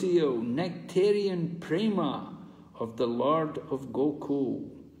ambrosio nectarian prema of the Lord of Gokul,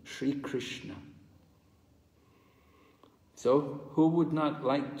 Sri Krishna. So who would not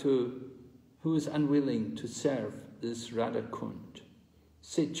like to, who is unwilling to serve this Radha Kund,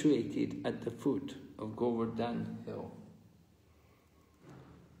 situated at the foot of Govardhan Hill?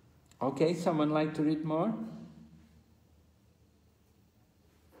 Okay, someone like to read more?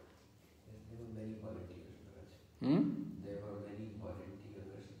 There were many volunteers. There were many volunteers.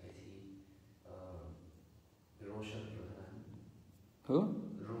 I see Roshan Pradhan. Who?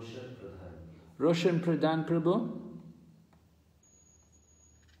 Roshan Pradhan. Roshan Pradhan Prabhu?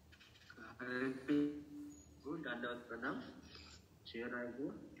 Good Dandavat Pranam. Here I go.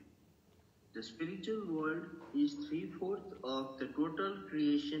 The spiritual world is 3/4 of the total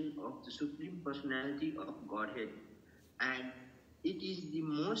creation of the Supreme Personality of Godhead, and it is the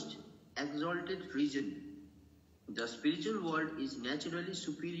most exalted region. The spiritual world is naturally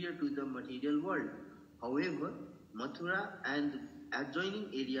superior to the material world. However, Mathura and adjoining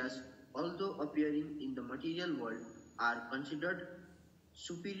areas, although appearing in the material world, are considered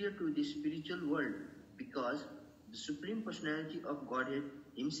superior to the spiritual world because the Supreme Personality of Godhead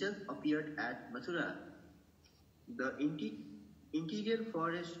Himself appeared at Mathura. The interior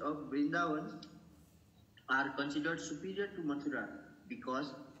forests of Vrindavan are considered superior to Mathura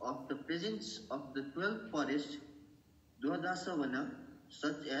because of the presence of the 12 forests, Dwadasavana,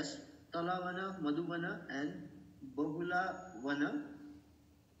 such as Talavana, Madhuvana and Bahulavana,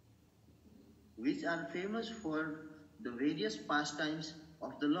 which are famous for the various pastimes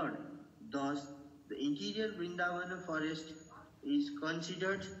of the Lord. Thus, the interior Vrindavana forest is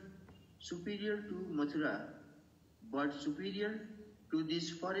considered superior to Mathura, but superior to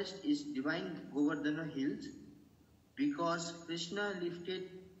this forest is divine Govardhana hills, because Krishna lifted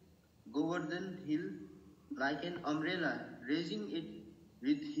Govardhan hill like an umbrella, raising it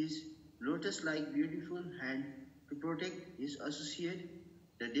with his lotus-like beautiful hand to protect his associate,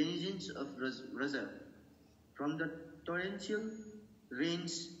 the denizens of Raja, from the torrential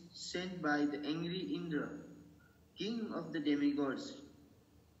rains sent by the angry Indra, king of the demigods.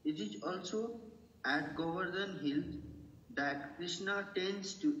 It is also at Govardhan hill that Krishna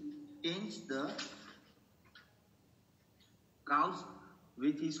tends the cows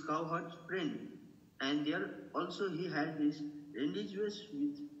with his cowherd friend, and there also he had his rendezvous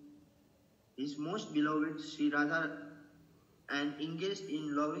with his most beloved Sri Radha and engaged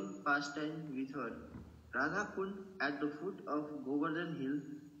in loving pastime with her. Radha Kund at the foot of Govardhan hill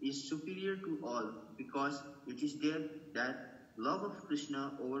is superior to all because it is there that love of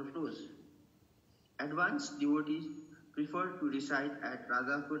Krishna overflows. Advanced devotees prefer to reside at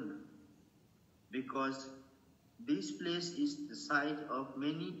Radha Kund because this place is the site of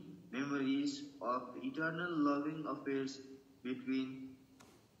many memories of eternal loving affairs between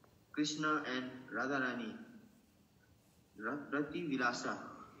Krishna and Radharani. Rati Vilasa.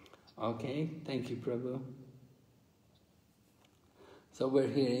 Okay, thank you, Prabhu. So we're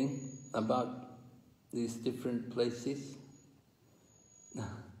hearing about these different places.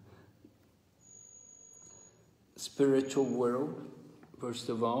 Spiritual world, first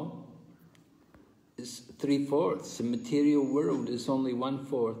of all, is 3/4. The material world is only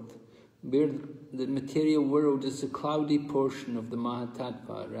 1/4. The material world is a cloudy portion of the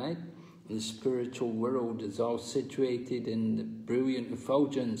Mahatattva, right? The spiritual world is all situated in the brilliant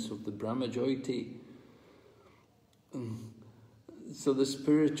effulgence of the Brahmajyoti. So the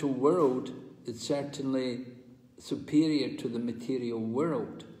spiritual world is certainly superior to the material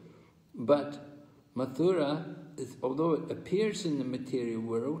world. But Mathura, although it appears in the material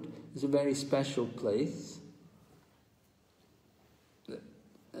world, is a very special place.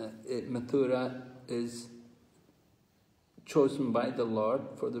 Mathura is chosen by the Lord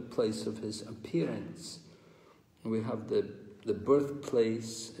for the place of his appearance. We have the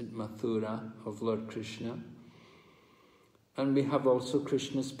birthplace at Mathura of Lord Krishna. And we have also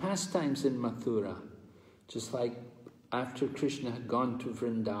Krishna's pastimes in Mathura. Just like after Krishna had gone to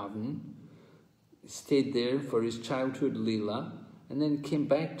Vrindavan, he stayed there for his childhood Leela, and then came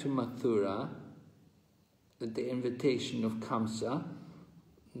back to Mathura at the invitation of Kamsa,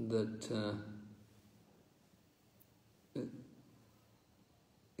 that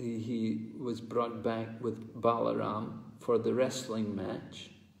he was brought back with Balaram for the wrestling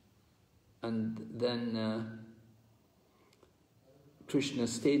match. And then Krishna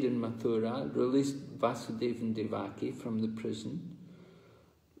stayed in Mathura, released Vasudeva and Devaki from the prison.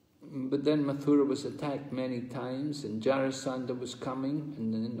 But then Mathura was attacked many times, and Jarasandha was coming,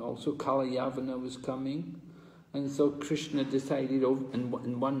 and then also Kalayavana was coming. And so Krishna decided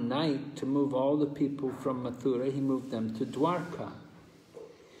in one night to move all the people from Mathura. He moved them to Dwarka.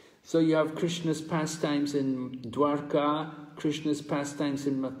 So you have Krishna's pastimes in Dwarka, Krishna's pastimes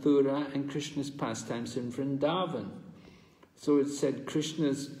in Mathura, and Krishna's pastimes in Vrindavan. So it said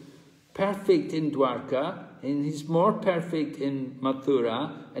Krishna's perfect in Dwarka, and he's more perfect in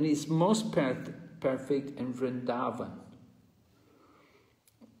Mathura, and he's most perfect in Vrindavan.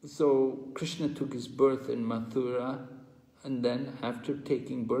 So Krishna took his birth in Mathura, and then after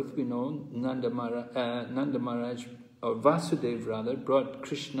taking birth, we know Nanda Maharaj, or Vasudeva rather, brought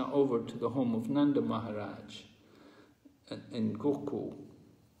Krishna over to the home of Nanda Maharaj in Gokul,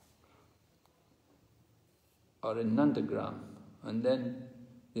 or in Nandagram, and then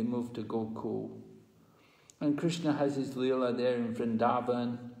they moved to Gokul. And Krishna has his Leela there in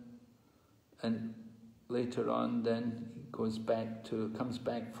Vrindavan, and later on then he comes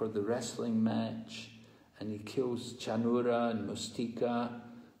back for the wrestling match, and he kills Chanura and Mustika,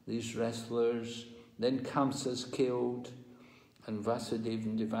 these wrestlers. Then Kamsa's killed, and Vasudeva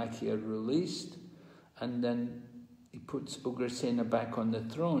and Devaki are released, and then he puts Ugrasena back on the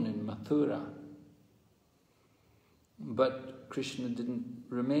throne in Mathura. But Krishna didn't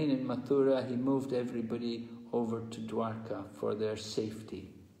remain in Mathura, he moved everybody over to Dwarka for their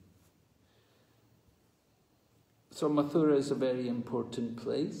safety. So Mathura is a very important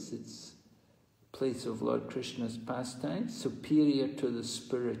place. It's a place of Lord Krishna's pastimes, superior to the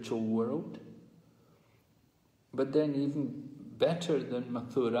spiritual world. But then even better than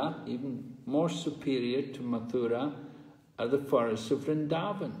Mathura, even more superior to Mathura, are the forests of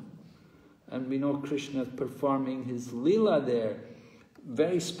Vrindavan. And we know Krishna is performing his Leela there,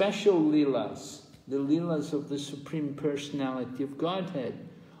 very special Leelas, the Leelas of the Supreme Personality of Godhead,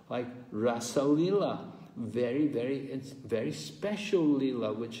 like Rasa Leela, it's very special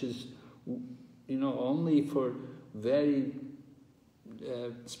Leela, which is, only for very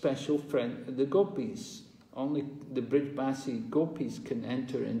special the gopis. Only the Brijbasi gopis can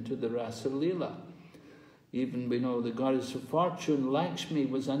enter into the Rasa Leela. Even we know the goddess of fortune, Lakshmi,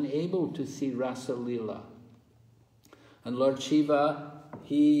 was unable to see Rasa Leela. And Lord Shiva,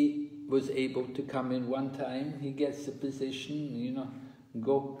 he was able to come in one time. He gets the position,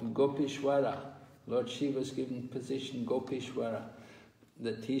 Gopishwara. Lord Shiva was given position Gopishwara,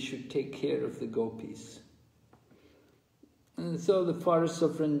 that he should take care of the gopis. And so the forests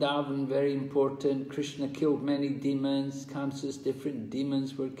of Vrindavan, very important. Krishna killed many demons. Kamsa's different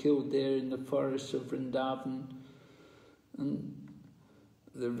demons were killed there in the forests of Vrindavan. And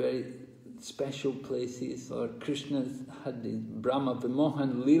they're very special places. Lord Krishna had the Brahma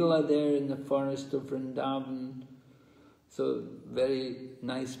Vimohan Leela there in the forest of Vrindavan. So very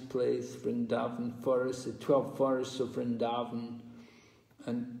nice place, Vrindavan forest, the 12 forests of Vrindavan.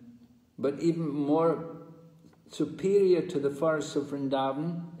 But even more superior to the forests of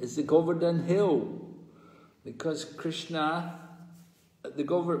Vrindavan is the Govardhan Hill, because Krishna, the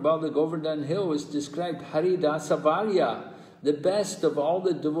Govardhan Hill is described Haridasavarya, the best of all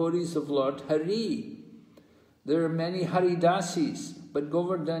the devotees of Lord Hari. There are many Haridasis, but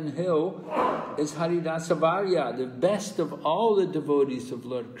Govardhan Hill is Haridasavarya, the best of all the devotees of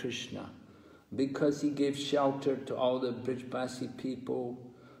Lord Krishna, because he gave shelter to all the Brijbasi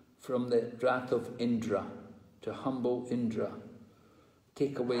people from the wrath of Indra, to humble Indra,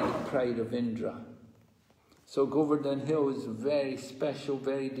 take away the pride of Indra. So Govardhan Hill is a very special,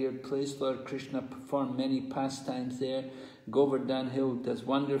 very dear place. Lord Krishna performed many pastimes there. Govardhan Hill does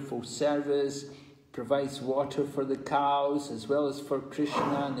wonderful service, provides water for the cows, as well as for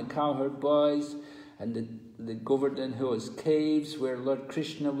Krishna and the cowherd boys. And the Govardhan Hill is caves where Lord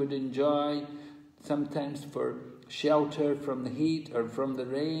Krishna would enjoy, sometimes for shelter from the heat or from the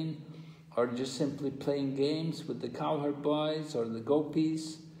rain, or just simply playing games with the cowherd boys or the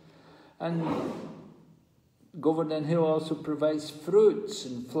gopis. And Govardhan Hill also provides fruits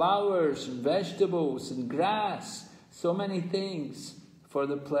and flowers and vegetables and grass, so many things for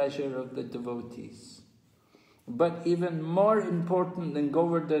the pleasure of the devotees. But even more important than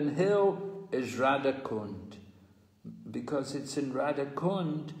Govardhan Hill is Radhakund, because it's in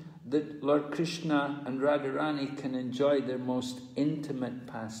Radhakund that Lord Krishna and Radharani can enjoy their most intimate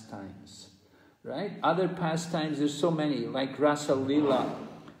pastimes, right? Other pastimes, there's so many, like Rasa Leela.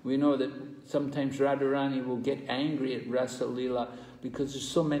 We know that sometimes Radharani will get angry at Rasa Leela because there's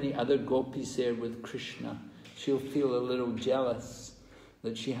so many other gopis there with Krishna. She'll feel a little jealous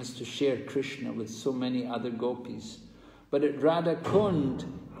that she has to share Krishna with so many other gopis. But at Radhakund,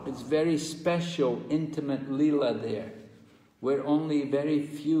 it's very special, intimate Leela there, where only very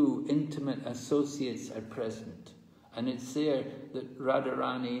few intimate associates are present. And it's there that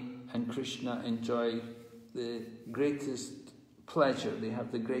Radharani and Krishna enjoy the greatest pleasure. They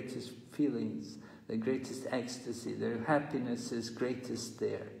have the greatest feelings, the greatest ecstasy. Their happiness is greatest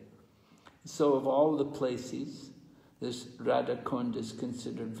there. So of all the places, this Radhakund is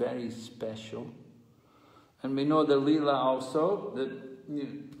considered very special. And we know the Leela also,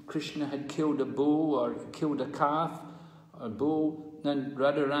 that Krishna had killed a bull or killed a calf, a bull. Then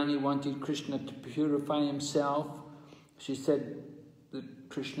Radharani wanted Krishna to purify himself. She said that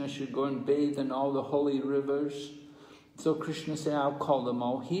Krishna should go and bathe in all the holy rivers. So Krishna said, I'll call them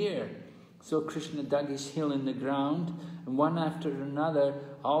all here. So Krishna dug his heel in the ground, and one after another,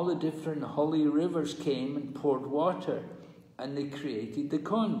 all the different holy rivers came and poured water, and they created the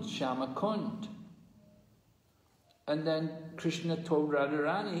Kund, Shama Kund. And then Krishna told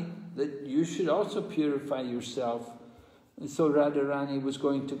Radharani that you should also purify yourself. And so Radharani was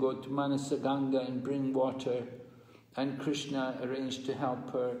going to go to Manasaganga and bring water, and Krishna arranged to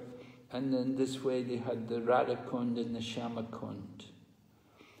help her. And then this way they had the Radhakund and the Shyamakund.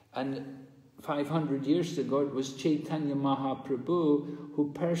 And 500 years ago, it was Chaitanya Mahaprabhu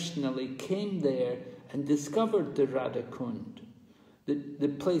who personally came there and discovered the Radha Kund. The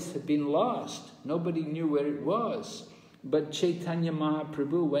place had been lost. Nobody knew where it was. But Chaitanya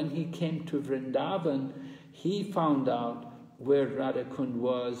Mahaprabhu, when he came to Vrindavan, he found out where Radha Kund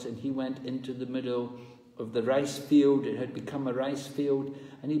was, and he went into the middle of the rice field. It had become a rice field,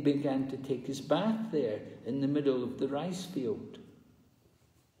 and he began to take his bath there in the middle of the rice field.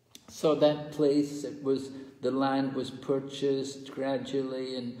 So that place, the land was purchased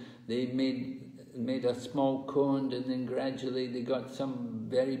gradually, and they made a small kund, and then gradually they got some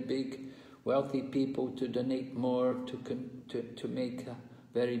very big, wealthy people to donate more to make a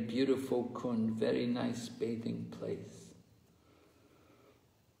very beautiful kund, very nice bathing place.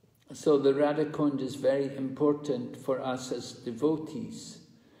 So the Radha Kund is very important for us as devotees.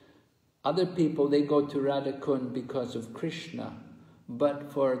 Other people, they go to Radha Kund because of Krishna.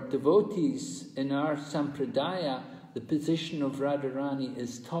 But for devotees in our sampradaya, the position of Radharani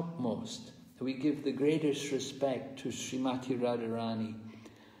is topmost. We give the greatest respect to Srimati Radharani.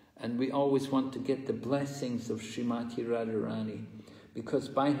 And we always want to get the blessings of Srimati Radharani, because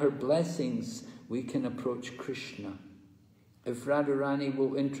by her blessings we can approach Krishna. If Radharani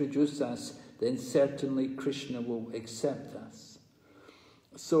will introduce us, then certainly Krishna will accept us.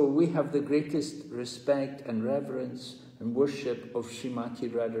 So we have the greatest respect and reverence and worship of Srimati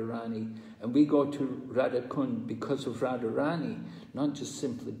Radharani, and we go to Radha Kund because of Radharani, not just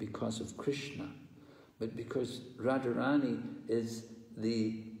simply because of Krishna, but because Radharani is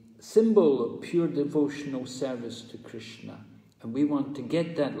the symbol of pure devotional service to Krishna, and we want to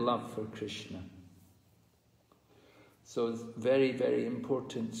get that love for Krishna. So it's a very, very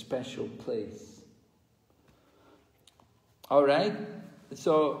important, special place. All right,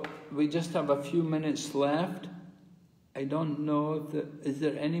 so we just have a few minutes left. I don't know, is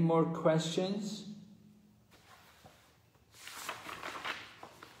there any more questions?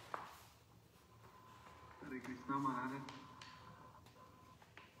 Hare Krishna Maharaj.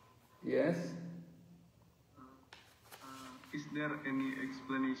 Yes? Is there any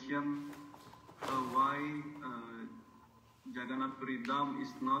explanation why Jagannath Puri Dham is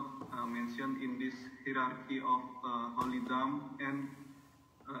not mentioned in this hierarchy of Holy Dham? And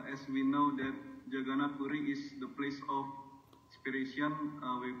as we know that Jagannath Puri is the place of inspiration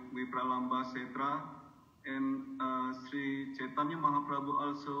with Pralamba Setra, and Sri Chaitanya Mahaprabhu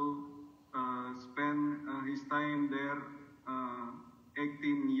also spent his time there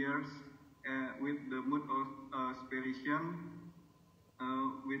 18 years with the mood of inspiration,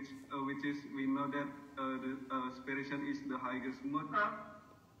 which is, we know that the inspiration is the highest mood.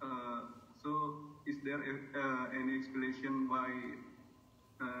 So is there any explanation why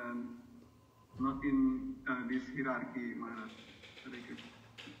not in this hierarchy, Maharaj?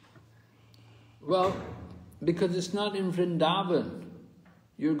 Well, because it's not in Vrindavan.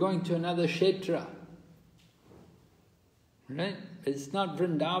 You're going to another kshetra. Right? It's not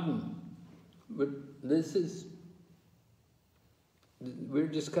Vrindavan. But this is... We're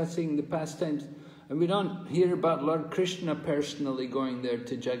discussing the pastimes, and we don't hear about Lord Krishna personally going there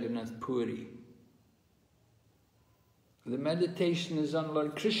to Jagannath Puri. The meditation is on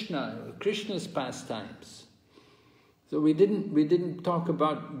Lord Krishna, Krishna's pastimes. So we didn't talk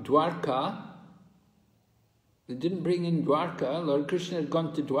about Dwarka. We didn't bring in Dwarka. Lord Krishna had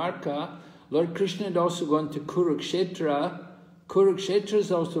gone to Dwarka. Lord Krishna had also gone to Kurukshetra. Kurukshetra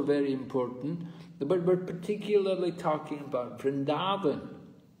is also very important. But we're particularly talking about Vrindavan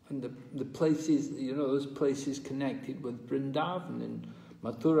and the places, you know, those places connected with Vrindavan in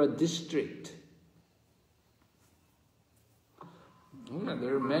Mathura district. Yeah,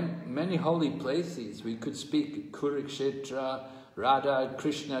 there are many holy places. We could speak at Kurukshetra. Radha and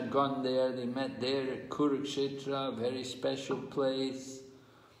Krishna had gone there. They met there at Kurukshetra, a very special place.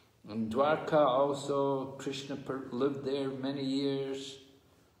 And Dwarka also, Krishna lived there many years.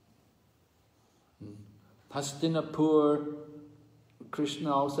 Hastinapur,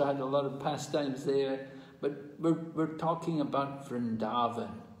 Krishna also had a lot of pastimes there. But we're talking about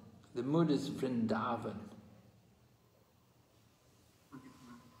Vrindavan. The mood is Vrindavan.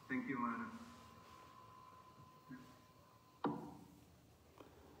 Thank you, Maharaj.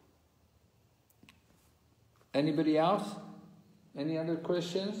 Anybody else? Any other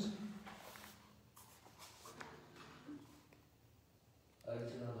questions?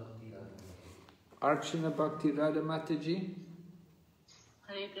 Archana Bhakti Radha Mataji.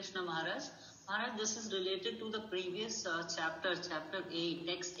 Hare Krishna Maharaj. Maharaj, this is related to the previous chapter 8,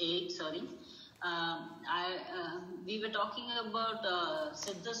 text 8, sorry. We were talking about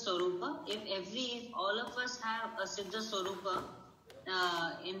Siddha Swarupa. If all of us have a Siddha Swarupa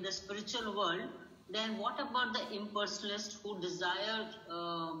in the the spiritual world, then what about the impersonalists who desire,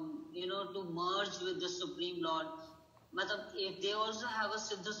 to merge with the Supreme Lord? If they also have a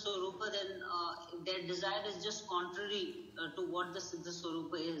Siddha Swarupa, then their desire is just contrary to what the Siddha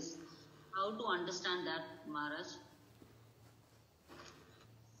Swarupa is. How to understand that, Maharaj?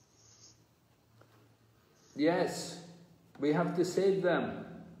 Yes, we have to save them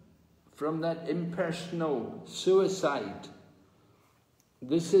from that impersonal suicide.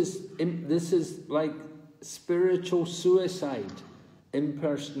 This is like spiritual suicide,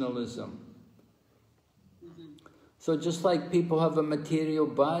 impersonalism. So just like people have a material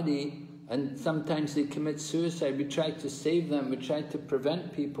body and sometimes they commit suicide, we try to save them, we try to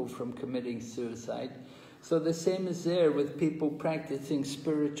prevent people from committing suicide. So the same is there with people practicing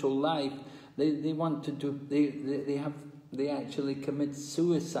spiritual life. They want to do, they actually commit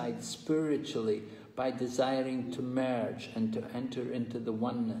suicide spiritually by desiring to merge and to enter into the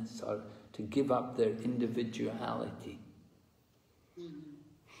oneness or to give up their individuality.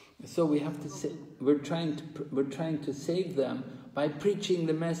 So we have to say, we're trying to save them by preaching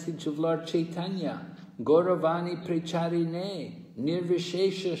the message of Lord Chaitanya. Gauravani pracharine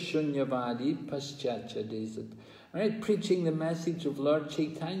nirvishesha shunyavadi paschacha desat. Right, preaching the message of Lord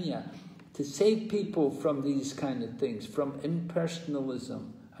Chaitanya to save people from these kind of things, from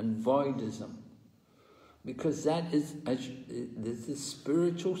impersonalism and voidism, because this is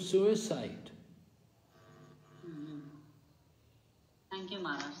spiritual suicide. Thank you,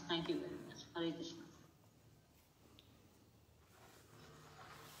 Maharaj. Thank you very much. Hare Krishna.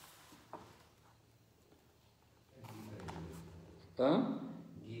 Huh?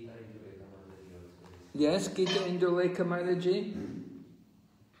 Yes, Gita Indulekha Mataji.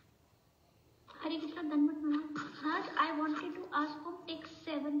 Hare Krishna, Dhanvat Maharaj. I wanted to ask from text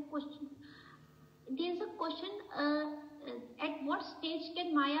 7 question. There is a question, at what stage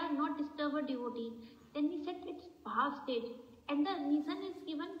can Maya not disturb a devotee? Then we said it's Bhav stage. And the reason is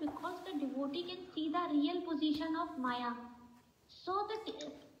given because the devotee can see the real position of Maya. So that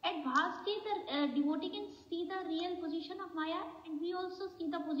at Bhav stage, the devotee can see the real position of Maya, and we also see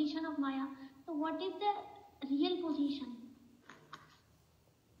the position of Maya. So what is the real position?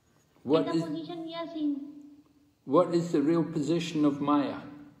 Position we are seeing. What is the real position of Maya?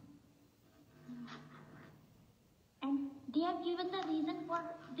 And they have given the reason for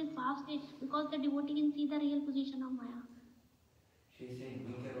this Bhav stage because the devotee can see the real position of Maya. She's saying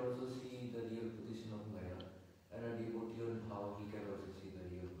we can also see the real position of Maya, and a devotee on how he can also see the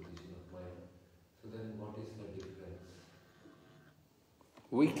real position of Maya. So then what is the difference?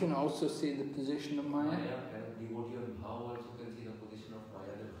 We can also see the position of Maya? Maya and a devotee on how also can see the position of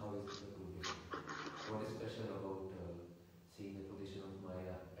Maya, then how is the two different? What is special about seeing the position of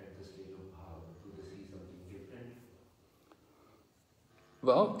Maya at the stage of how? Do they see something different?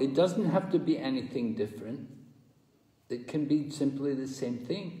 Well, it doesn't have to be anything different. It can be simply the same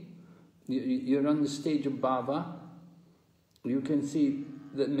thing. You're on the stage of bhava. You can see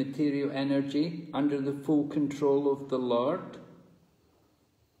the material energy under the full control of the Lord.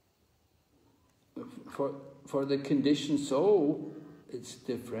 For the conditioned soul, it's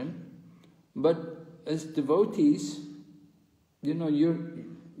different. But as devotees,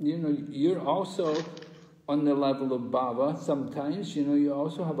 you're also on the level of bhava. Sometimes, you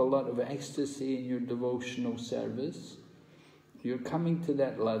also have a lot of ecstasy in your devotional service. You're coming to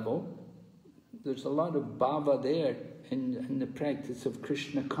that level. There's a lot of bhava there in the practice of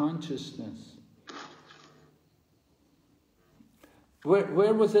Krishna consciousness.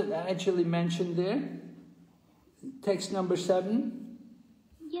 Where was it actually mentioned there? Text number 7?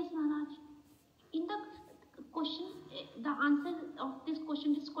 Yes, Maharaj. In the question, the answer of this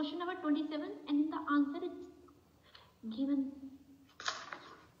question is question number 27, and in the answer it's given.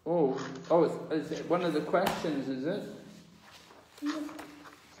 Oh, is it one of the questions, is it? Yes.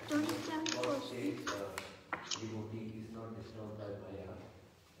 27 question. Devotee is not disturbed by Maya,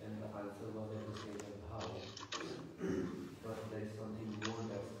 and the answer was at the stage of how. But there is something more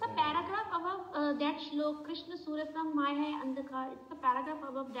that's... The paragraph above that shlok, Krishna Surasam Maya Hai Andhakar, it's the paragraph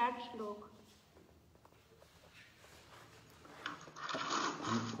above that shlok.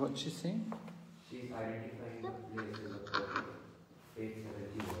 What's she saying? She's identifying the places of page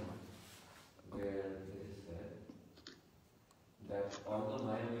 71, where it is said that although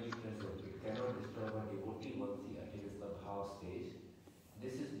Maya may be present, it cannot disturb a devotee once he attains the bhav stage.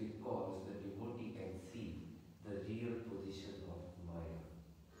 This is because the devotee can see the real position of Maya.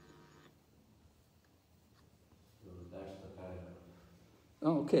 So that's the paragraph.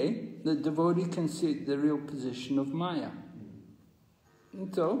 Okay, the devotee can see the real position of Maya.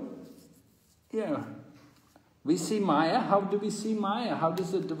 And so, yeah, We see Maya. How do we see Maya? How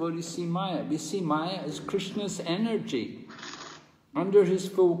does the devotee see Maya? We see Maya as Krishna's energy, under his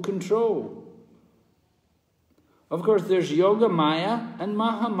full control. Of course, there's Yoga Maya and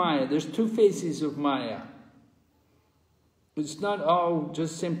Maha Maya. There's two faces of Maya. It's not all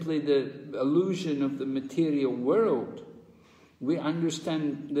just simply the illusion of the material world. We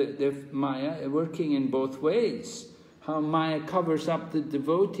understand the Maya working in both ways. How Maya covers up the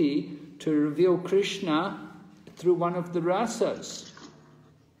devotee to reveal Krishna through one of the rasas.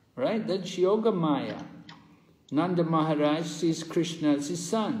 Right? That's Yoga Maya. Nanda Maharaj sees Krishna as his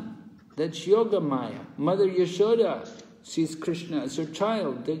son. That's Yoga Maya. Mother Yashoda sees Krishna as her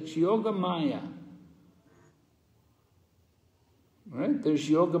child. That's Yoga Maya. Right? There's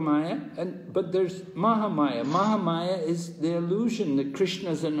Yoga Maya, but there's Maha Maya. Maha Maya is the illusion that Krishna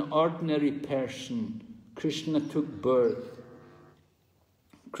is an ordinary person. Krishna took birth.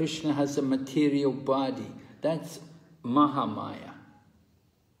 Krishna has a material body. That's Maha Maya.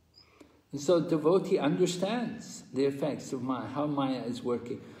 And so devotee understands the effects of Maya, how Maya is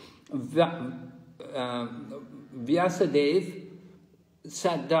working. Vyasadeva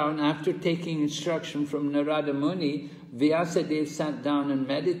sat down after taking instruction from Narada Muni. Vyasadeva sat down and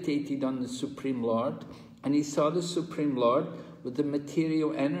meditated on the Supreme Lord, and he saw the Supreme Lord with the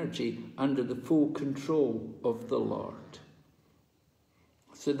material energy under the full control of the Lord.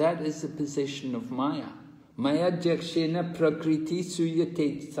 So that is the position of Maya. Maya jakshena prakriti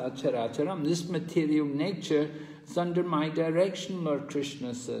suyate sacharacharam. This material nature is under my direction, Lord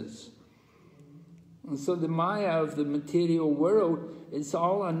Krishna says. And so the Maya of the material world is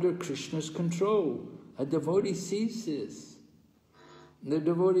all under Krishna's control. A devotee sees this. The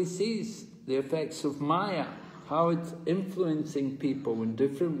devotee sees the effects of Maya, how it's influencing people in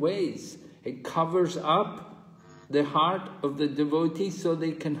different ways. It covers up the heart of the devotee so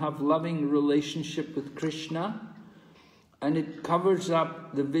they can have loving relationship with Krishna, and it covers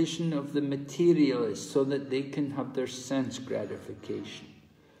up the vision of the materialist so that they can have their sense gratification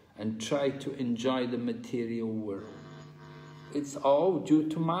and try to enjoy the material world. It's all due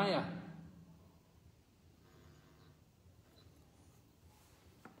to Maya.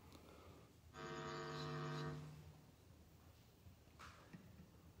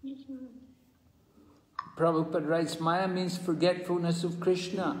 Prabhupada writes, Maya means forgetfulness of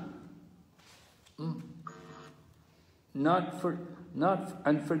Krishna. And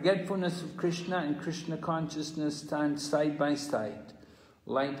forgetfulness of Krishna and Krishna consciousness stand side by side,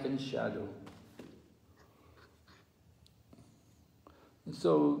 light and shadow.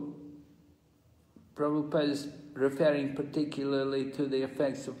 So, Prabhupada is referring particularly to the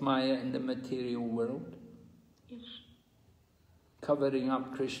effects of Maya in the material world. Covering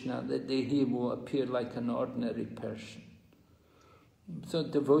up Krishna, that he will appear like an ordinary person. So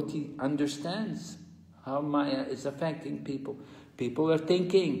devotee understands how Maya is affecting people. People are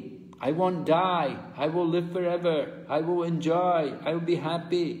thinking, I won't die, I will live forever, I will enjoy, I will be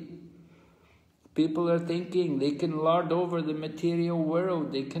happy. People are thinking they can lord over the material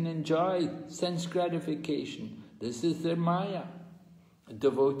world, they can enjoy sense gratification. This is their Maya. A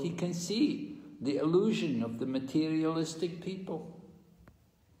devotee can see the illusion of the materialistic people.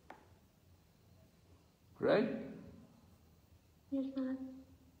 Right? Yes, Maharaj.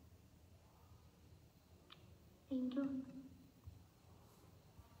 Thank you.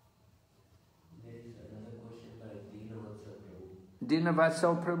 There is another question by Vinasa Prabhu.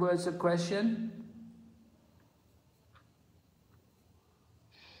 Dinavatsal Prabhu has a question?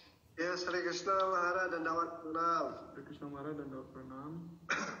 Yes, Hare Krishna Maharaj dan Dawat Pranam. Hare Krishna Maharaj dan Dawat Pranam.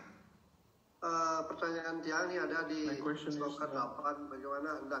 Pertanyaan Tiang ini ada di sloka 8.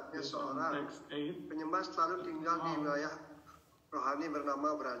 Bagaimana hendaknya seorang penyembah selalu tinggal di wilayah rohani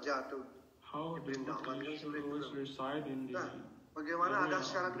bernama Braja atau di Brindawan kan seperti itu. Nah, bagaimana ada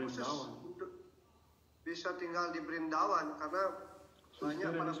syarat khusus untuk bisa tinggal di Brindawan karena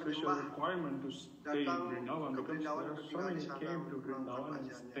banyak para penyembah datang ke Brindawan untuk tinggal di sana melakukan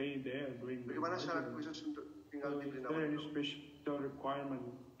kajiannya. Bagaimana syarat khusus untuk tinggal di Brindawan? Requirement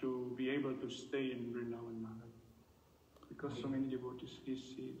to be able to stay in Vrindavan Maharaj, because so many devotees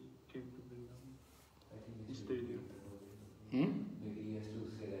came to Vrindavan. He stayed there. Maybe he has to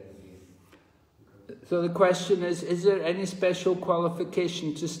say that again. So the question is there any special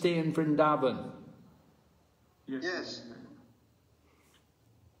qualification to stay in Vrindavan? Yes.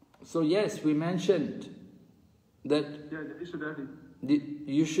 So yes, we mentioned that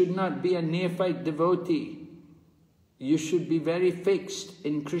you should not be a neophyte devotee. You should be very fixed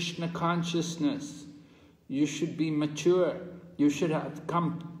in Krishna consciousness. You should be mature. You should have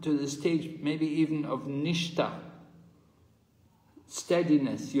come to the stage maybe even of Nishta.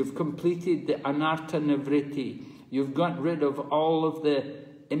 steadiness. You've completed the anartha nivritti. You've got rid of all of the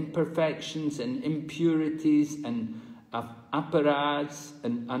imperfections and impurities and aparads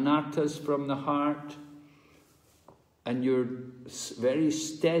and anarthas from the heart. And you're very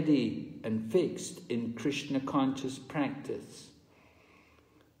steady and fixed in Krishna conscious practice.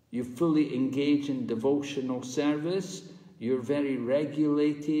 You fully engage in devotional service. You're very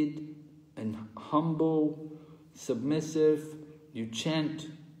regulated and humble, submissive. You chant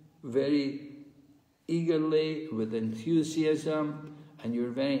very eagerly, with enthusiasm, and you're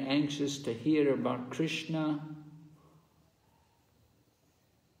very anxious to hear about Krishna.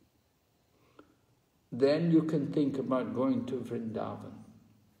 Then you can think about going to Vrindavan.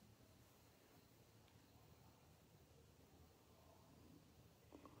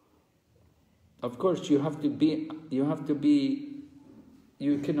 Of course, you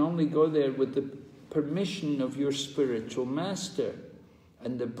can only go there with the permission of your spiritual master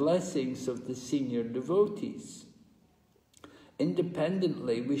and the blessings of the senior devotees.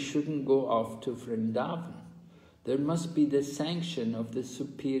 Independently, we shouldn't go off to Vrindavan. There must be the sanction of the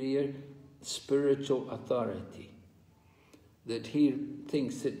superior spiritual authority, that he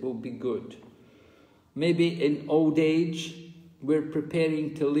thinks it will be good. Maybe in old age, we're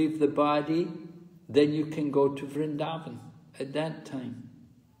preparing to leave the body, then you can go to Vrindavan at that time.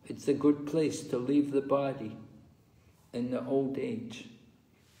 It's a good place to leave the body in the old age.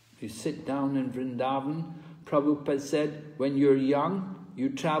 You sit down in Vrindavan. Prabhupada said, when you're young, you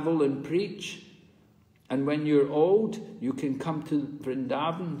travel and preach. And when you're old, you can come to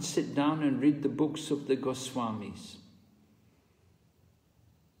Vrindavan, sit down and read the books of the Goswamis.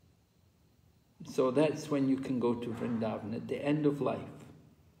 So that's when you can go to Vrindavan, at the end of life.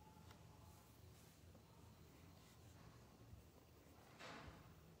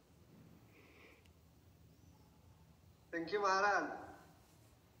 Thank you, Maharaj.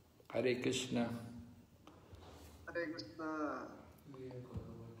 Hare Krishna. Hare Krishna.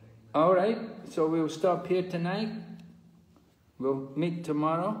 All right, so we'll stop here tonight. We'll meet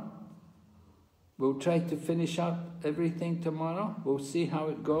tomorrow. We'll try to finish up everything tomorrow. We'll see how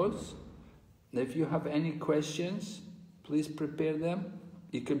it goes. If you have any questions, please prepare them.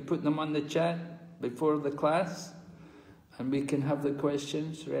 You can put them on the chat before the class, and we can have the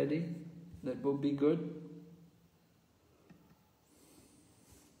questions ready. That will be good.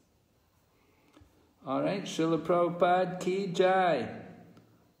 All right, Srila Prabhupada Ki Jai.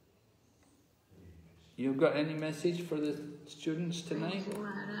 You got any message for the students tonight?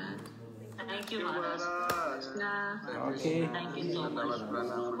 Thank you, Maharaj. Okay. Thank you so much.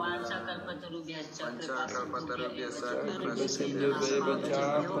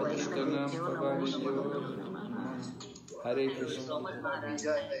 Hare Krishna. So much, Maharaj. Thank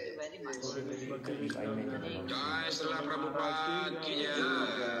you very much. Jai Srila Prabhupada Ki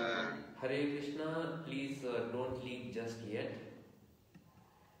Jai. Hare Krishna, please don't leave just yet.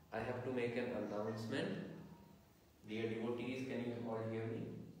 I have to make an announcement. Dear devotees, can you all hear me?